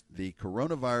cats, the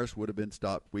coronavirus would have been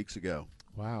stopped weeks ago.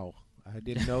 Wow. I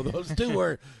didn't know those two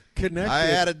were connected. I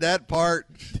added that part.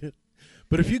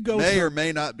 But if you go May or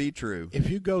may not be true. if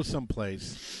you go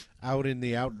someplace out in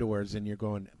the outdoors and you're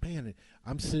going, man,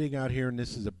 I'm sitting out here and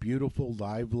this is a beautiful,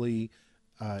 lively,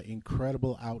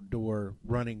 incredible outdoor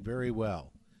running very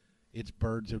well. Its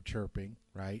birds are chirping,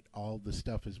 right? All the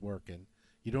stuff is working.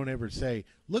 You don't ever say,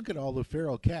 look at all the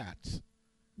feral cats.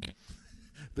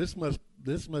 This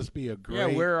must be a great.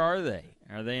 Yeah, where are they?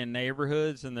 Are they in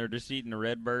neighborhoods and they're just eating the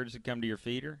red birds that come to your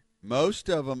feeder? Most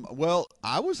of them. Well,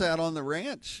 I was out on the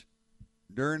ranch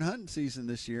during hunting season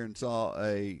this year and saw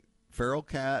a feral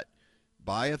cat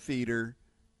by a feeder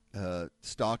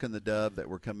stalking the dove that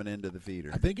were coming into the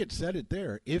feeder. I think it said it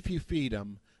there. If you feed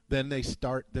them, then they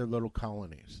start their little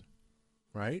colonies,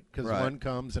 right? Because Right. one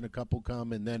comes and a couple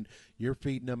come, and then you're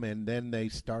feeding them, and then they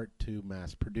start to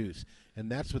mass produce.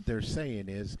 And that's what they're saying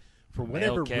is, for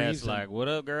whatever Male cat's reason, like, what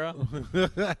up, girl?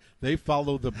 they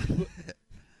follow the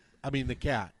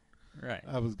cat. Right.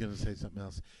 I was going to say something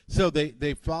else. So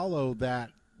they follow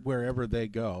that wherever they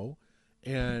go.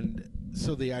 And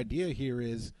so the idea here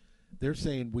is they're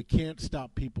saying we can't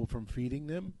stop people from feeding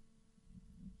them.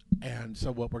 And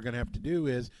so what we're going to have to do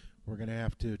is we're going to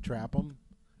have to trap them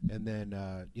and then,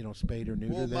 spade or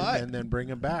neuter them and then bring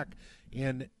them back.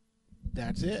 And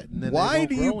that's it. And then Why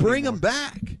do you bring them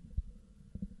back?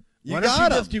 You You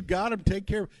got them. Take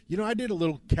care. I did a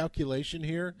little calculation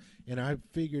here, and I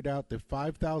figured out that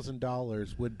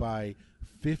 $5,000 would buy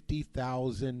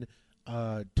 50,000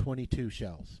 22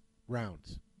 shells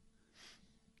rounds.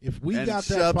 If we And got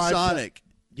that subsonic.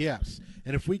 yes,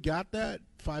 and if we got that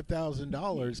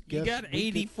 $5,000, You got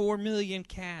 84 million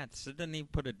cats. It doesn't even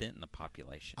put a dent in the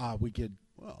population. we could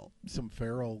Well, some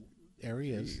feral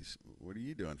areas. geez, what are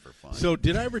you doing for fun? So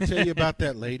did I ever tell you about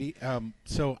that lady?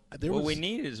 So there What was we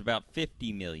need is about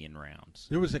 50 million rounds.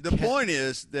 there was a the cat- point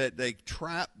is that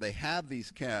they have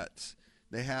these cats.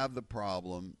 They have the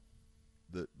problem.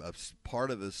 Part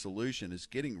of the solution is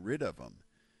getting rid of them.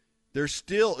 They're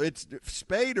still, it's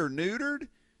spayed or neutered,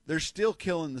 they're still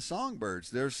killing the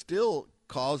songbirds. They're still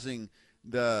causing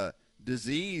the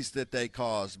disease that they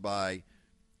cause by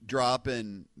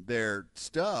dropping their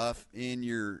stuff in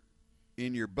your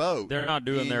boat. They're not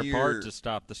doing their part to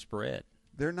stop the spread.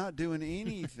 They're not doing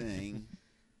anything.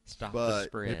 Stop the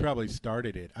spread. They probably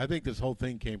started it. I think this whole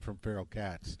thing came from feral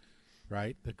cats,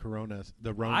 right? The Rona.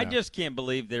 I just can't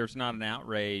believe there's not an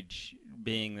outrage,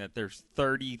 being that there's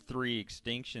 33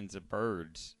 extinctions of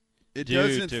birds. It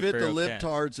doesn't fit the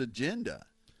libtards' agenda.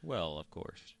 Well, of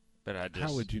course, but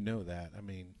how would you know that? I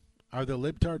mean, are the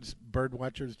libtards bird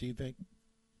watchers? Do you think?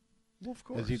 Well, of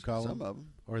course, as you call some them, of them,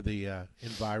 or the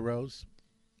enviros.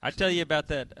 I tell you about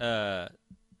that.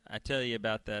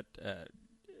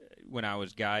 When I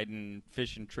was guiding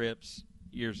fishing trips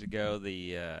years ago,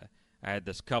 I had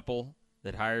this couple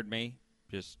that hired me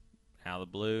just out of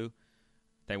the blue.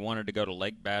 They wanted to go to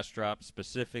Lake Bastrop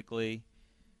specifically.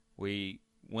 We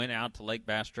went out to Lake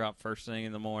Bastrop first thing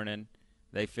in the morning.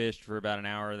 They fished for about an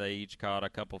hour. They each caught a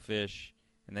couple fish,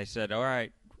 and they said, "All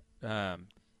right,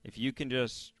 if you can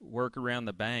just work around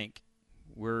the bank,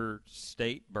 we're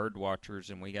state bird watchers,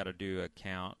 and we got to do a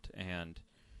count and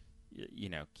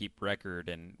keep record,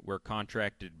 and we're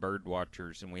contracted bird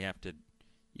watchers, and we have to,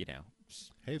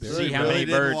 see how many birds."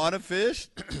 Didn't want to fish?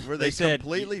 Were they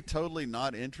completely, said, totally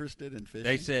not interested in fishing?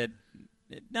 They said,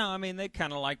 no. I mean, they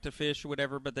kind of like to fish or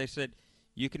whatever, but they said,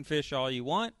 you can fish all you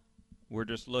want. We're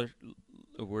just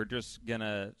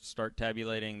gonna start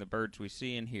tabulating the birds we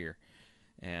see in here,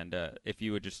 and if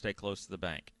you would just stay close to the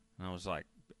bank. And I was like,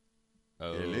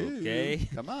 okay, hello.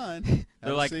 Come on.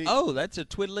 They're like, oh, that's a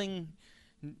twiddling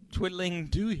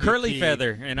curly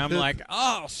feather, and I'm like,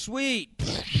 oh, sweet.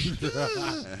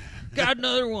 Got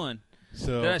another one.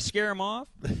 So did I scare them off?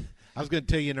 I was going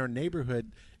to tell you, in our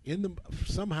neighborhood,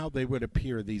 somehow they would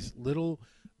appear, these little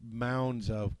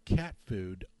mounds of cat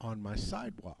food on my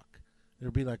sidewalk.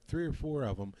 There'd be like 3 or 4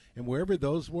 of them, and wherever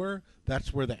those were,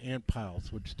 that's where the ant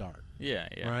piles would start. Yeah.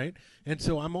 Right. And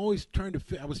so I'm always trying to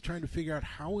figure out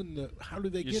how do they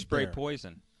get there? You spray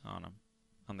poison on them.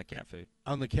 On the cat food.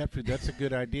 On the cat food, that's a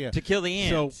good idea. To kill the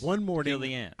ants. So one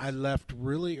morning, I left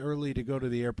really early to go to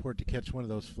the airport to catch one of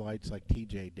those flights like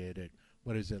TJ did. It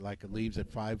leaves at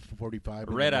 5:45 in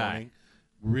the morning.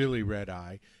 Really red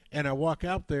eye. And I walk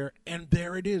out there, and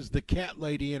there it is, the cat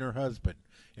lady and her husband.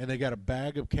 And they got a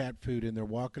bag of cat food, and they're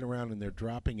walking around, and they're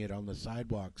dropping it on the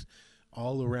sidewalks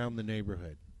all around the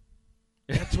neighborhood.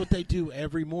 That's what they do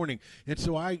every morning. And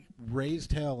so I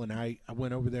raised hell, and I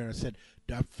went over there and I said,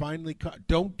 I finally caught,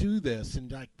 don't do this.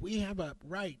 And we have a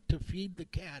right to feed the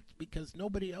cats because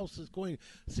nobody else is going.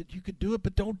 I said, you could do it,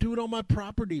 but don't do it on my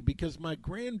property, because my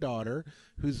granddaughter,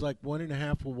 who's like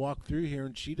 1.5, will walk through here,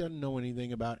 and she doesn't know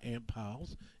anything about ant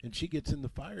piles, and she gets in the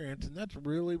fire ants, and that's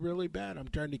really, really bad. I'm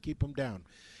trying to keep them down.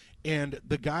 And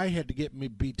the guy had to get me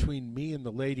between me and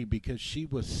the lady because she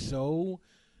was so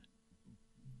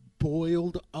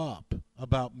boiled up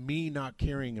about me not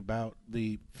caring about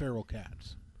the feral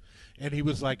cats. And he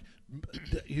was like,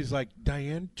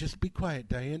 Diane, just be quiet.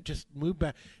 Diane, just move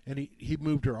back. And he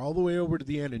moved her all the way over to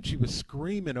the end, and she was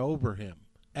screaming over him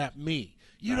at me.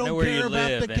 You don't care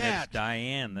about the cat. It's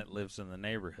Diane that lives in the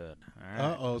neighborhood. All right.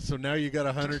 Uh-oh, so now you got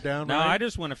to hunt her down, No, right? I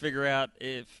just want to figure out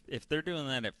if they're doing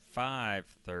that at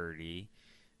 5:30,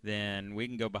 then we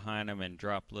can go behind them and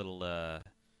drop little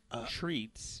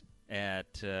treats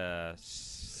at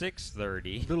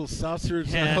 6:30. Little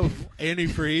saucers of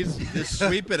antifreeze. Just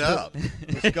sweep it up.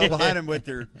 Just go behind them with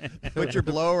your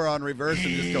blower on reverse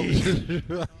and just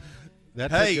go.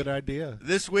 That's a good idea.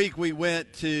 This week we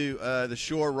went to the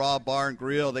Shore Raw Bar and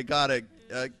Grill. They got a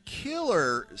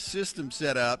killer system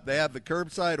set up. They have the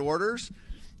curbside orders,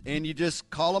 and you just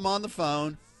call them on the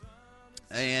phone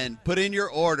and put in your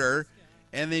order,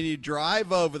 and then you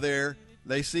drive over there.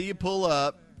 They see you pull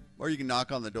up, or you can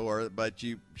knock on the door, but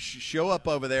you show up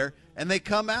over there, and they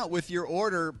come out with your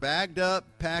order bagged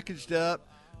up, packaged up.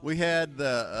 We had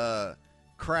the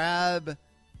crab,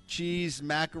 cheese,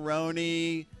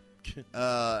 macaroni,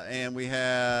 and we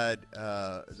had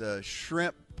the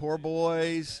shrimp poor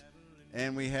boys,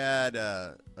 and we had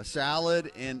a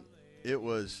salad, and it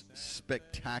was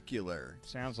spectacular.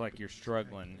 Sounds like you're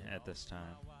struggling at this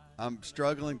time. I'm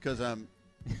struggling because I'm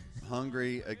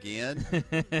hungry again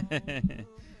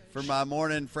for my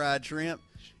morning fried shrimp.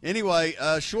 Anyway,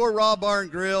 Shore Raw Bar and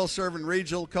Grill, serving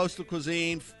regional coastal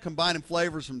cuisine, combining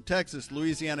flavors from Texas,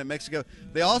 Louisiana, and Mexico.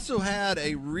 They also had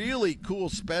a really cool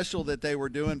special that they were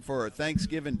doing for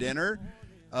Thanksgiving dinner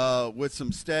with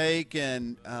some steak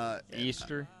and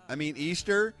Easter.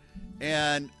 Easter.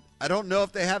 And I don't know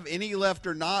if they have any left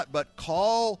or not, but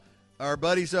call our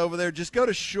buddies over there. Just go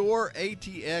to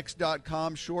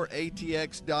shoreatx.com,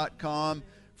 shoreatx.com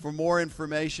for more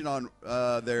information on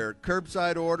their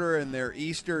curbside order and their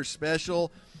Easter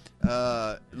special.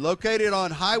 Located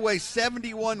on Highway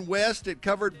 71 West at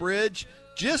Covered Bridge,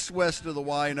 just west of the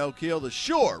Y in Oak Hill, the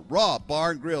Shore Raw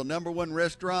Bar and Grill, #1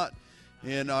 restaurant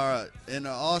in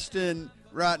Austin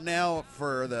right now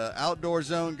for the Outdoor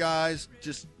Zone guys.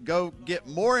 Just go get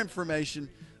more information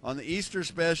on the Easter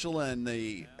special and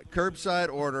the curbside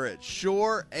order at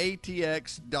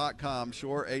shoreatx.com,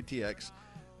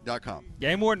 shoreatx.com.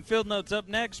 Game Warden Field Notes up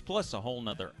next, plus a whole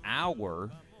nother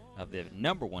hour of the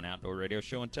 #1 outdoor radio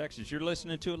show in Texas. You're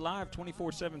listening to it live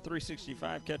 24/7,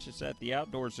 365. Catch us at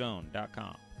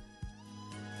theoutdoorzone.com.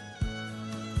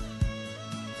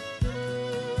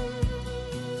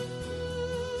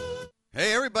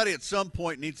 Hey, everybody at some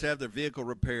point needs to have their vehicle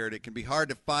repaired. It can be hard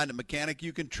to find a mechanic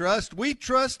you can trust. We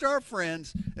trust our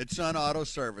friends at Sun Auto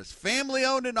Service,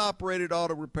 family-owned and operated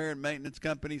auto repair and maintenance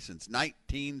company since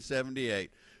 1978.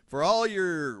 For all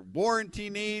your warranty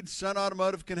needs, Sun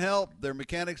Automotive can help. Their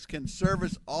mechanics can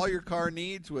service all your car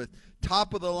needs with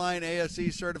top-of-the-line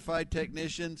ASE-certified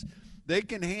technicians. They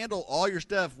can handle all your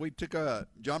stuff. We took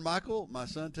John Michael, my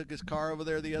son, took his car over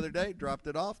there the other day, dropped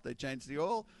it off. They changed the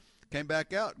oil, came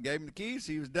back out, gave him the keys.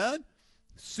 He was done.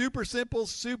 Super simple,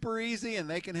 super easy, and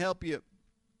they can help you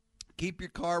keep your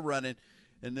car running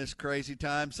in this crazy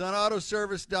time.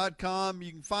 SunAutoservice.com.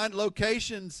 You can find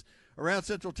locations around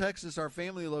Central Texas, our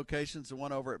family locations, the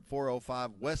one over at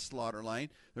 405 West Slaughter Lane.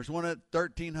 There's one at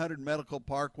 1300 Medical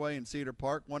Parkway in Cedar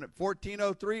Park, one at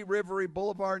 1403 Rivery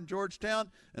Boulevard in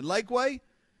Georgetown, and Lakeway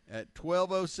at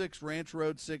 1206 Ranch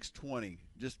Road 620.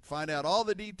 Just find out all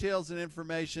the details and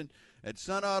information at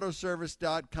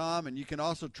sunautoservice.com, and you can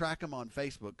also track them on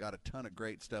Facebook. Got a ton of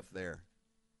great stuff there.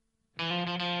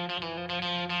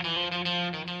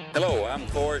 Hello, I'm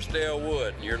Forrest Dale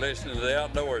Wood, and you're listening to the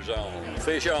Outdoor Zone.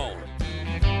 Fish on.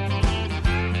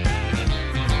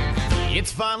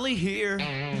 It's finally here.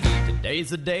 Today's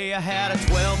the day I had a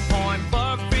 12-point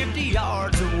buck 50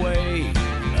 yards away.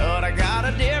 But I got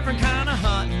a different kind of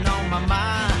hunting on my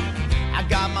mind. I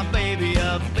got my baby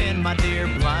up in my deer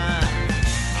blind.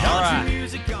 All right.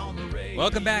 Music on the radio.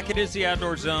 Welcome back. It is the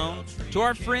Outdoor Zone. To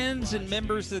our friends and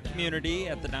members of the community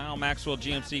at the Niall Maxwell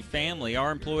GMC family,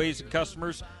 our employees and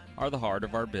customers are the heart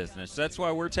of our business. That's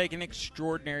why we're taking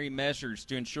extraordinary measures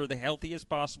to ensure the healthiest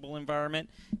possible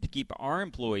environment to keep our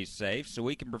employees safe so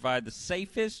we can provide the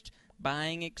safest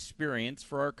buying experience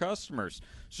for our customers.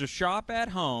 So shop at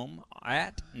home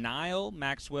at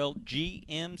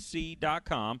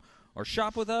NiallMaxwellGMC.com or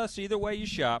shop with us. Either way you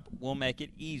shop, we'll make it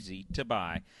easy to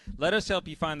buy. Let us help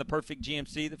you find the perfect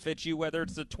GMC that fits you, whether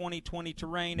it's the 2020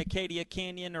 Terrain, Acadia,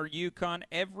 Canyon, or Yukon.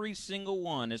 Every single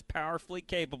one is powerfully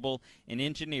capable and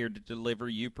engineered to deliver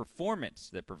you performance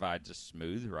that provides a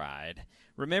smooth ride.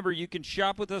 Remember, you can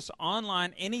shop with us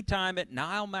online anytime at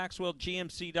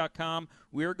NiallMaxwellGMC.com.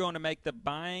 We're going to make the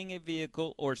buying a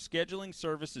vehicle or scheduling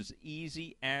service as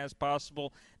easy as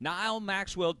possible. Niall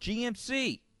Maxwell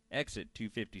GMC. Exit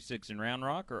 256 in Round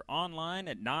Rock, or online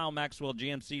at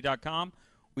NiallMaxwellGMC.com.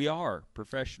 We are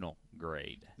professional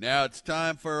grade. Now it's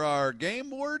time for our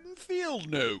Game Warden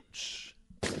Field Notes.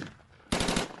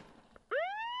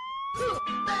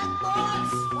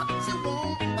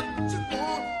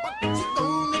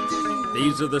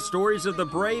 These are the stories of the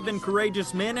brave and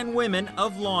courageous men and women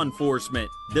of law enforcement,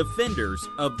 defenders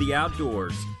of the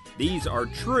outdoors. These are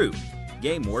true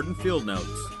Game Warden Field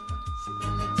Notes.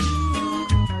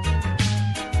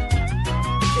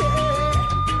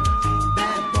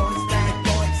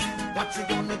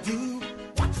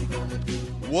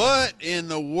 What in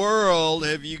the world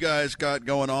have you guys got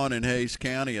going on in Hays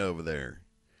County over there?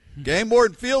 Game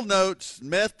Warden Field Notes,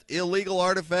 meth, illegal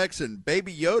artifacts, and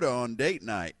Baby Yoda on date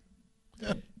night.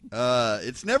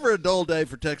 It's never a dull day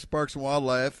for Texas Parks and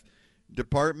Wildlife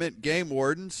Department game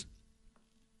wardens.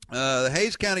 The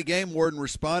Hays County Game Warden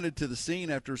responded to the scene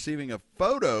after receiving a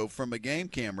photo from a game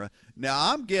camera.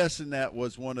 Now, I'm guessing that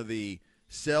was one of the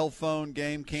cell phone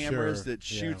game cameras that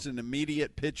shoots an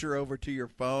immediate picture over to your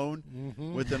phone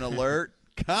with an alert.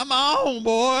 Come on,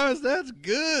 boys. That's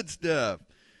good stuff.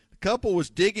 The couple was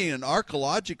digging an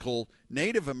archaeological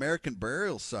Native American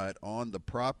burial site on the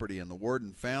property, and the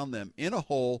warden found them in a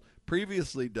hole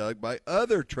previously dug by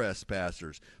other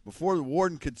trespassers. Before the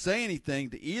warden could say anything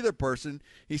to either person,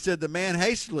 he said the man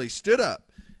hastily stood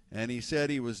up, and he said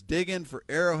he was digging for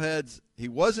arrowheads. He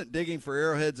wasn't digging for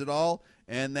arrowheads at all,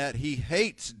 and that he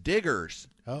hates diggers.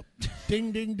 Oh,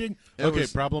 ding, ding, ding. Okay,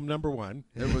 problem number one.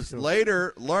 It was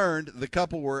later learned the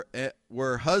couple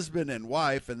were husband and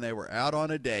wife, and they were out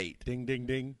on a date. Ding, ding,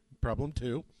 ding. Problem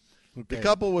two. Okay. The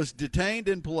couple was detained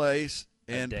in police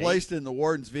and placed in the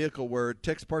warden's vehicle, where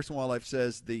Texas Parks and Wildlife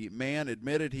says the man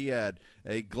admitted he had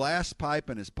a glass pipe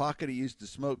in his pocket he used to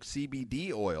smoke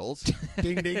CBD oils.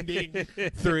 Ding, ding, ding.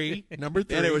 Number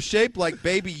 3. And it was shaped like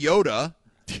Baby Yoda.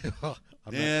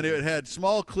 And it had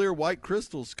small, clear, white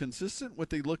crystals consistent with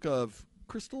the look of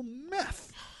crystal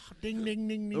meth. Ding, ding,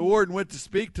 ding, ding. The warden went to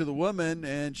speak to the woman,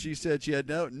 and she said she had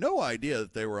no idea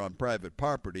that they were on private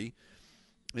property,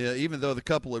 even though the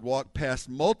couple had walked past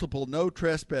multiple no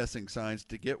trespassing signs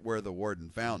to get where the warden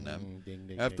found them. Ding,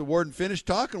 ding, After the ding. warden finished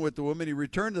talking with the woman, he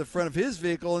returned to the front of his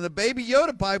vehicle, and the Baby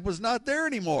Yoda pipe was not there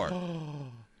anymore.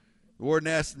 The warden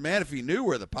asked the man if he knew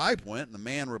where the pipe went, and the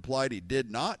man replied he did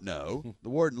not know. The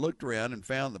warden looked around and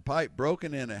found the pipe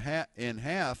broken in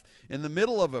half in the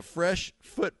middle of a fresh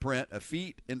footprint a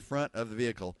feet in front of the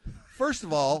vehicle. First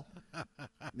of all,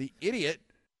 the idiot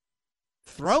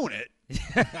thrown it.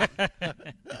 I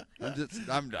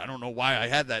don't know why I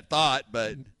had that thought,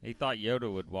 but he thought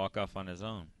Yoda would walk off on his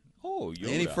own. Oh, Yoda.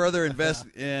 Any further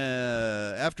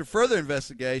after further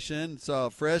investigation, saw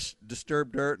fresh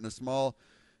disturbed dirt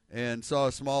and saw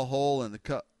a small hole in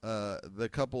the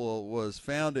couple was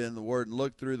found in. The warden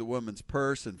looked through the woman's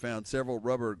purse and found several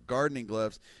rubber gardening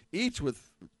gloves,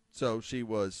 so she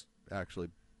was actually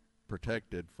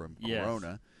protected from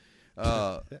corona.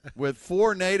 With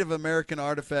 4 Native American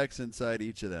artifacts inside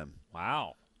each of them.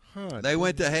 Wow. They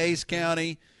went to Hays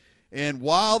County, and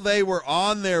while they were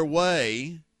on their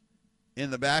way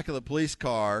in the back of the police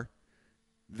car,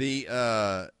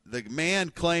 the man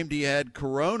claimed he had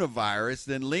coronavirus,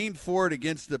 then leaned forward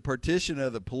against the partition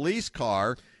of the police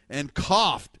car and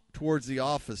coughed towards the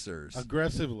officers.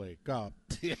 Aggressively coughed.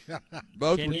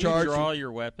 Both Can were you charged. draw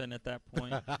your weapon at that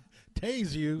point?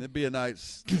 Tase you. It'd be a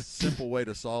nice, simple way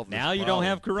to solve this Now you problem. don't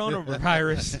have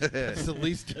coronavirus. That's the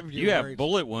least of your You have worries.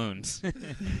 bullet wounds.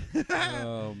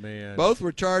 Oh, man. Both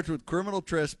were charged with criminal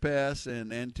trespass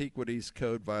and antiquities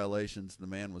code violations. The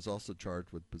man was also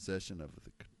charged with possession of the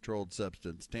controlled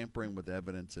substance, tampering with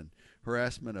evidence, and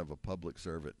harassment of a public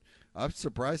servant. I'm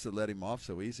surprised they let him off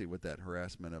so easy with that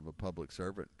harassment of a public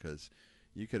servant, because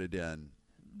you could have gone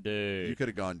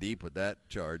deep with that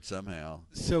charge somehow.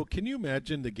 So can you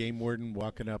imagine the game warden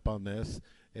walking up on this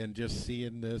and just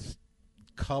seeing this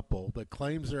couple that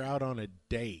claims they're out on a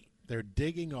date? They're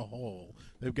digging a hole.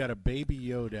 They've got a Baby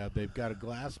Yoda. They've got a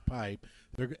glass pipe.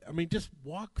 Just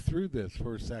walk through this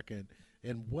for a second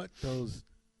and what those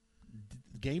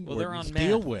game wardens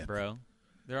deal with. Bro.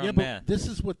 They're on but meth. this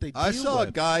is what they deal I saw with.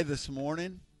 a guy this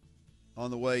morning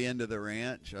on the way into the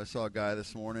ranch.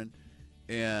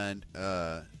 And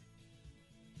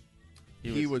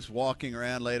he was walking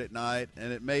around late at night,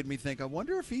 and it made me think, I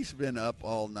wonder if he's been up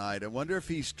all night. I wonder if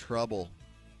he's trouble,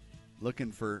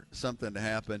 looking for something to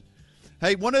happen.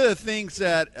 Hey, one of the things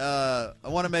that I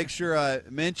want to make sure I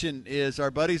mention is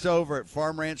our buddies over at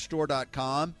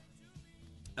farmranchstore.com.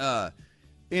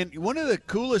 And one of the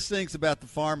coolest things about the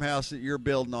farmhouse that you're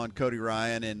building on, Cody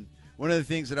Ryan, and one of the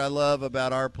things that I love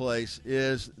about our place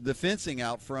is the fencing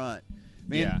out front.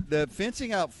 The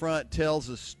fencing out front tells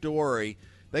a story.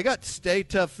 They got Stay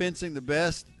Tough fencing, the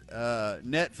best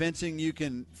net fencing you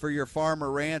can for your farm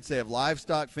or ranch. They have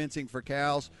livestock fencing for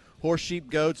cows, horse, sheep,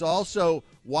 goats. Also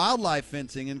wildlife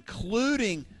fencing,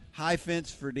 including high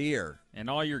fence for deer. And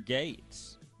all your gates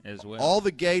as well. All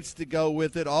the gates to go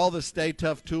with it, all the Stay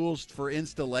Tough tools for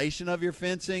installation of your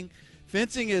fencing.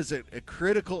 Fencing is a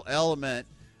critical element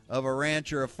of a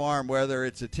ranch or a farm, whether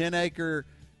it's a 10-acre,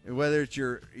 whether it's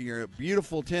your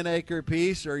beautiful 10-acre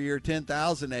piece or your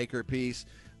 10,000-acre piece.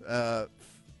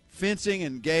 Fencing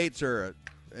and gates are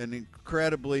an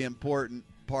incredibly important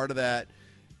part of that,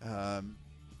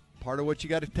 part of what you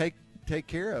got to take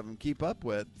care of and keep up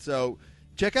with. So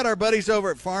check out our buddies over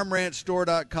at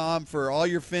farmranchstore.com for all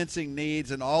your fencing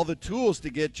needs and all the tools to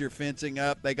get your fencing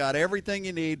up. They got everything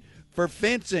you need for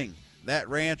fencing that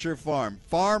ranch or farm.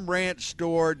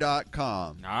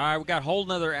 farmranchstore.com. All right, we got a whole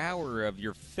nother hour of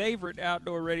your favorite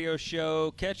outdoor radio show.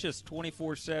 Catch us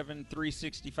 24/7,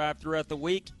 365 throughout the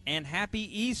week. And happy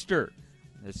Easter.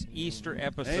 This Easter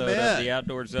episode of The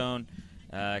Outdoor Zone.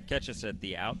 Catch us at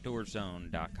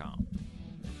theoutdoorzone.com.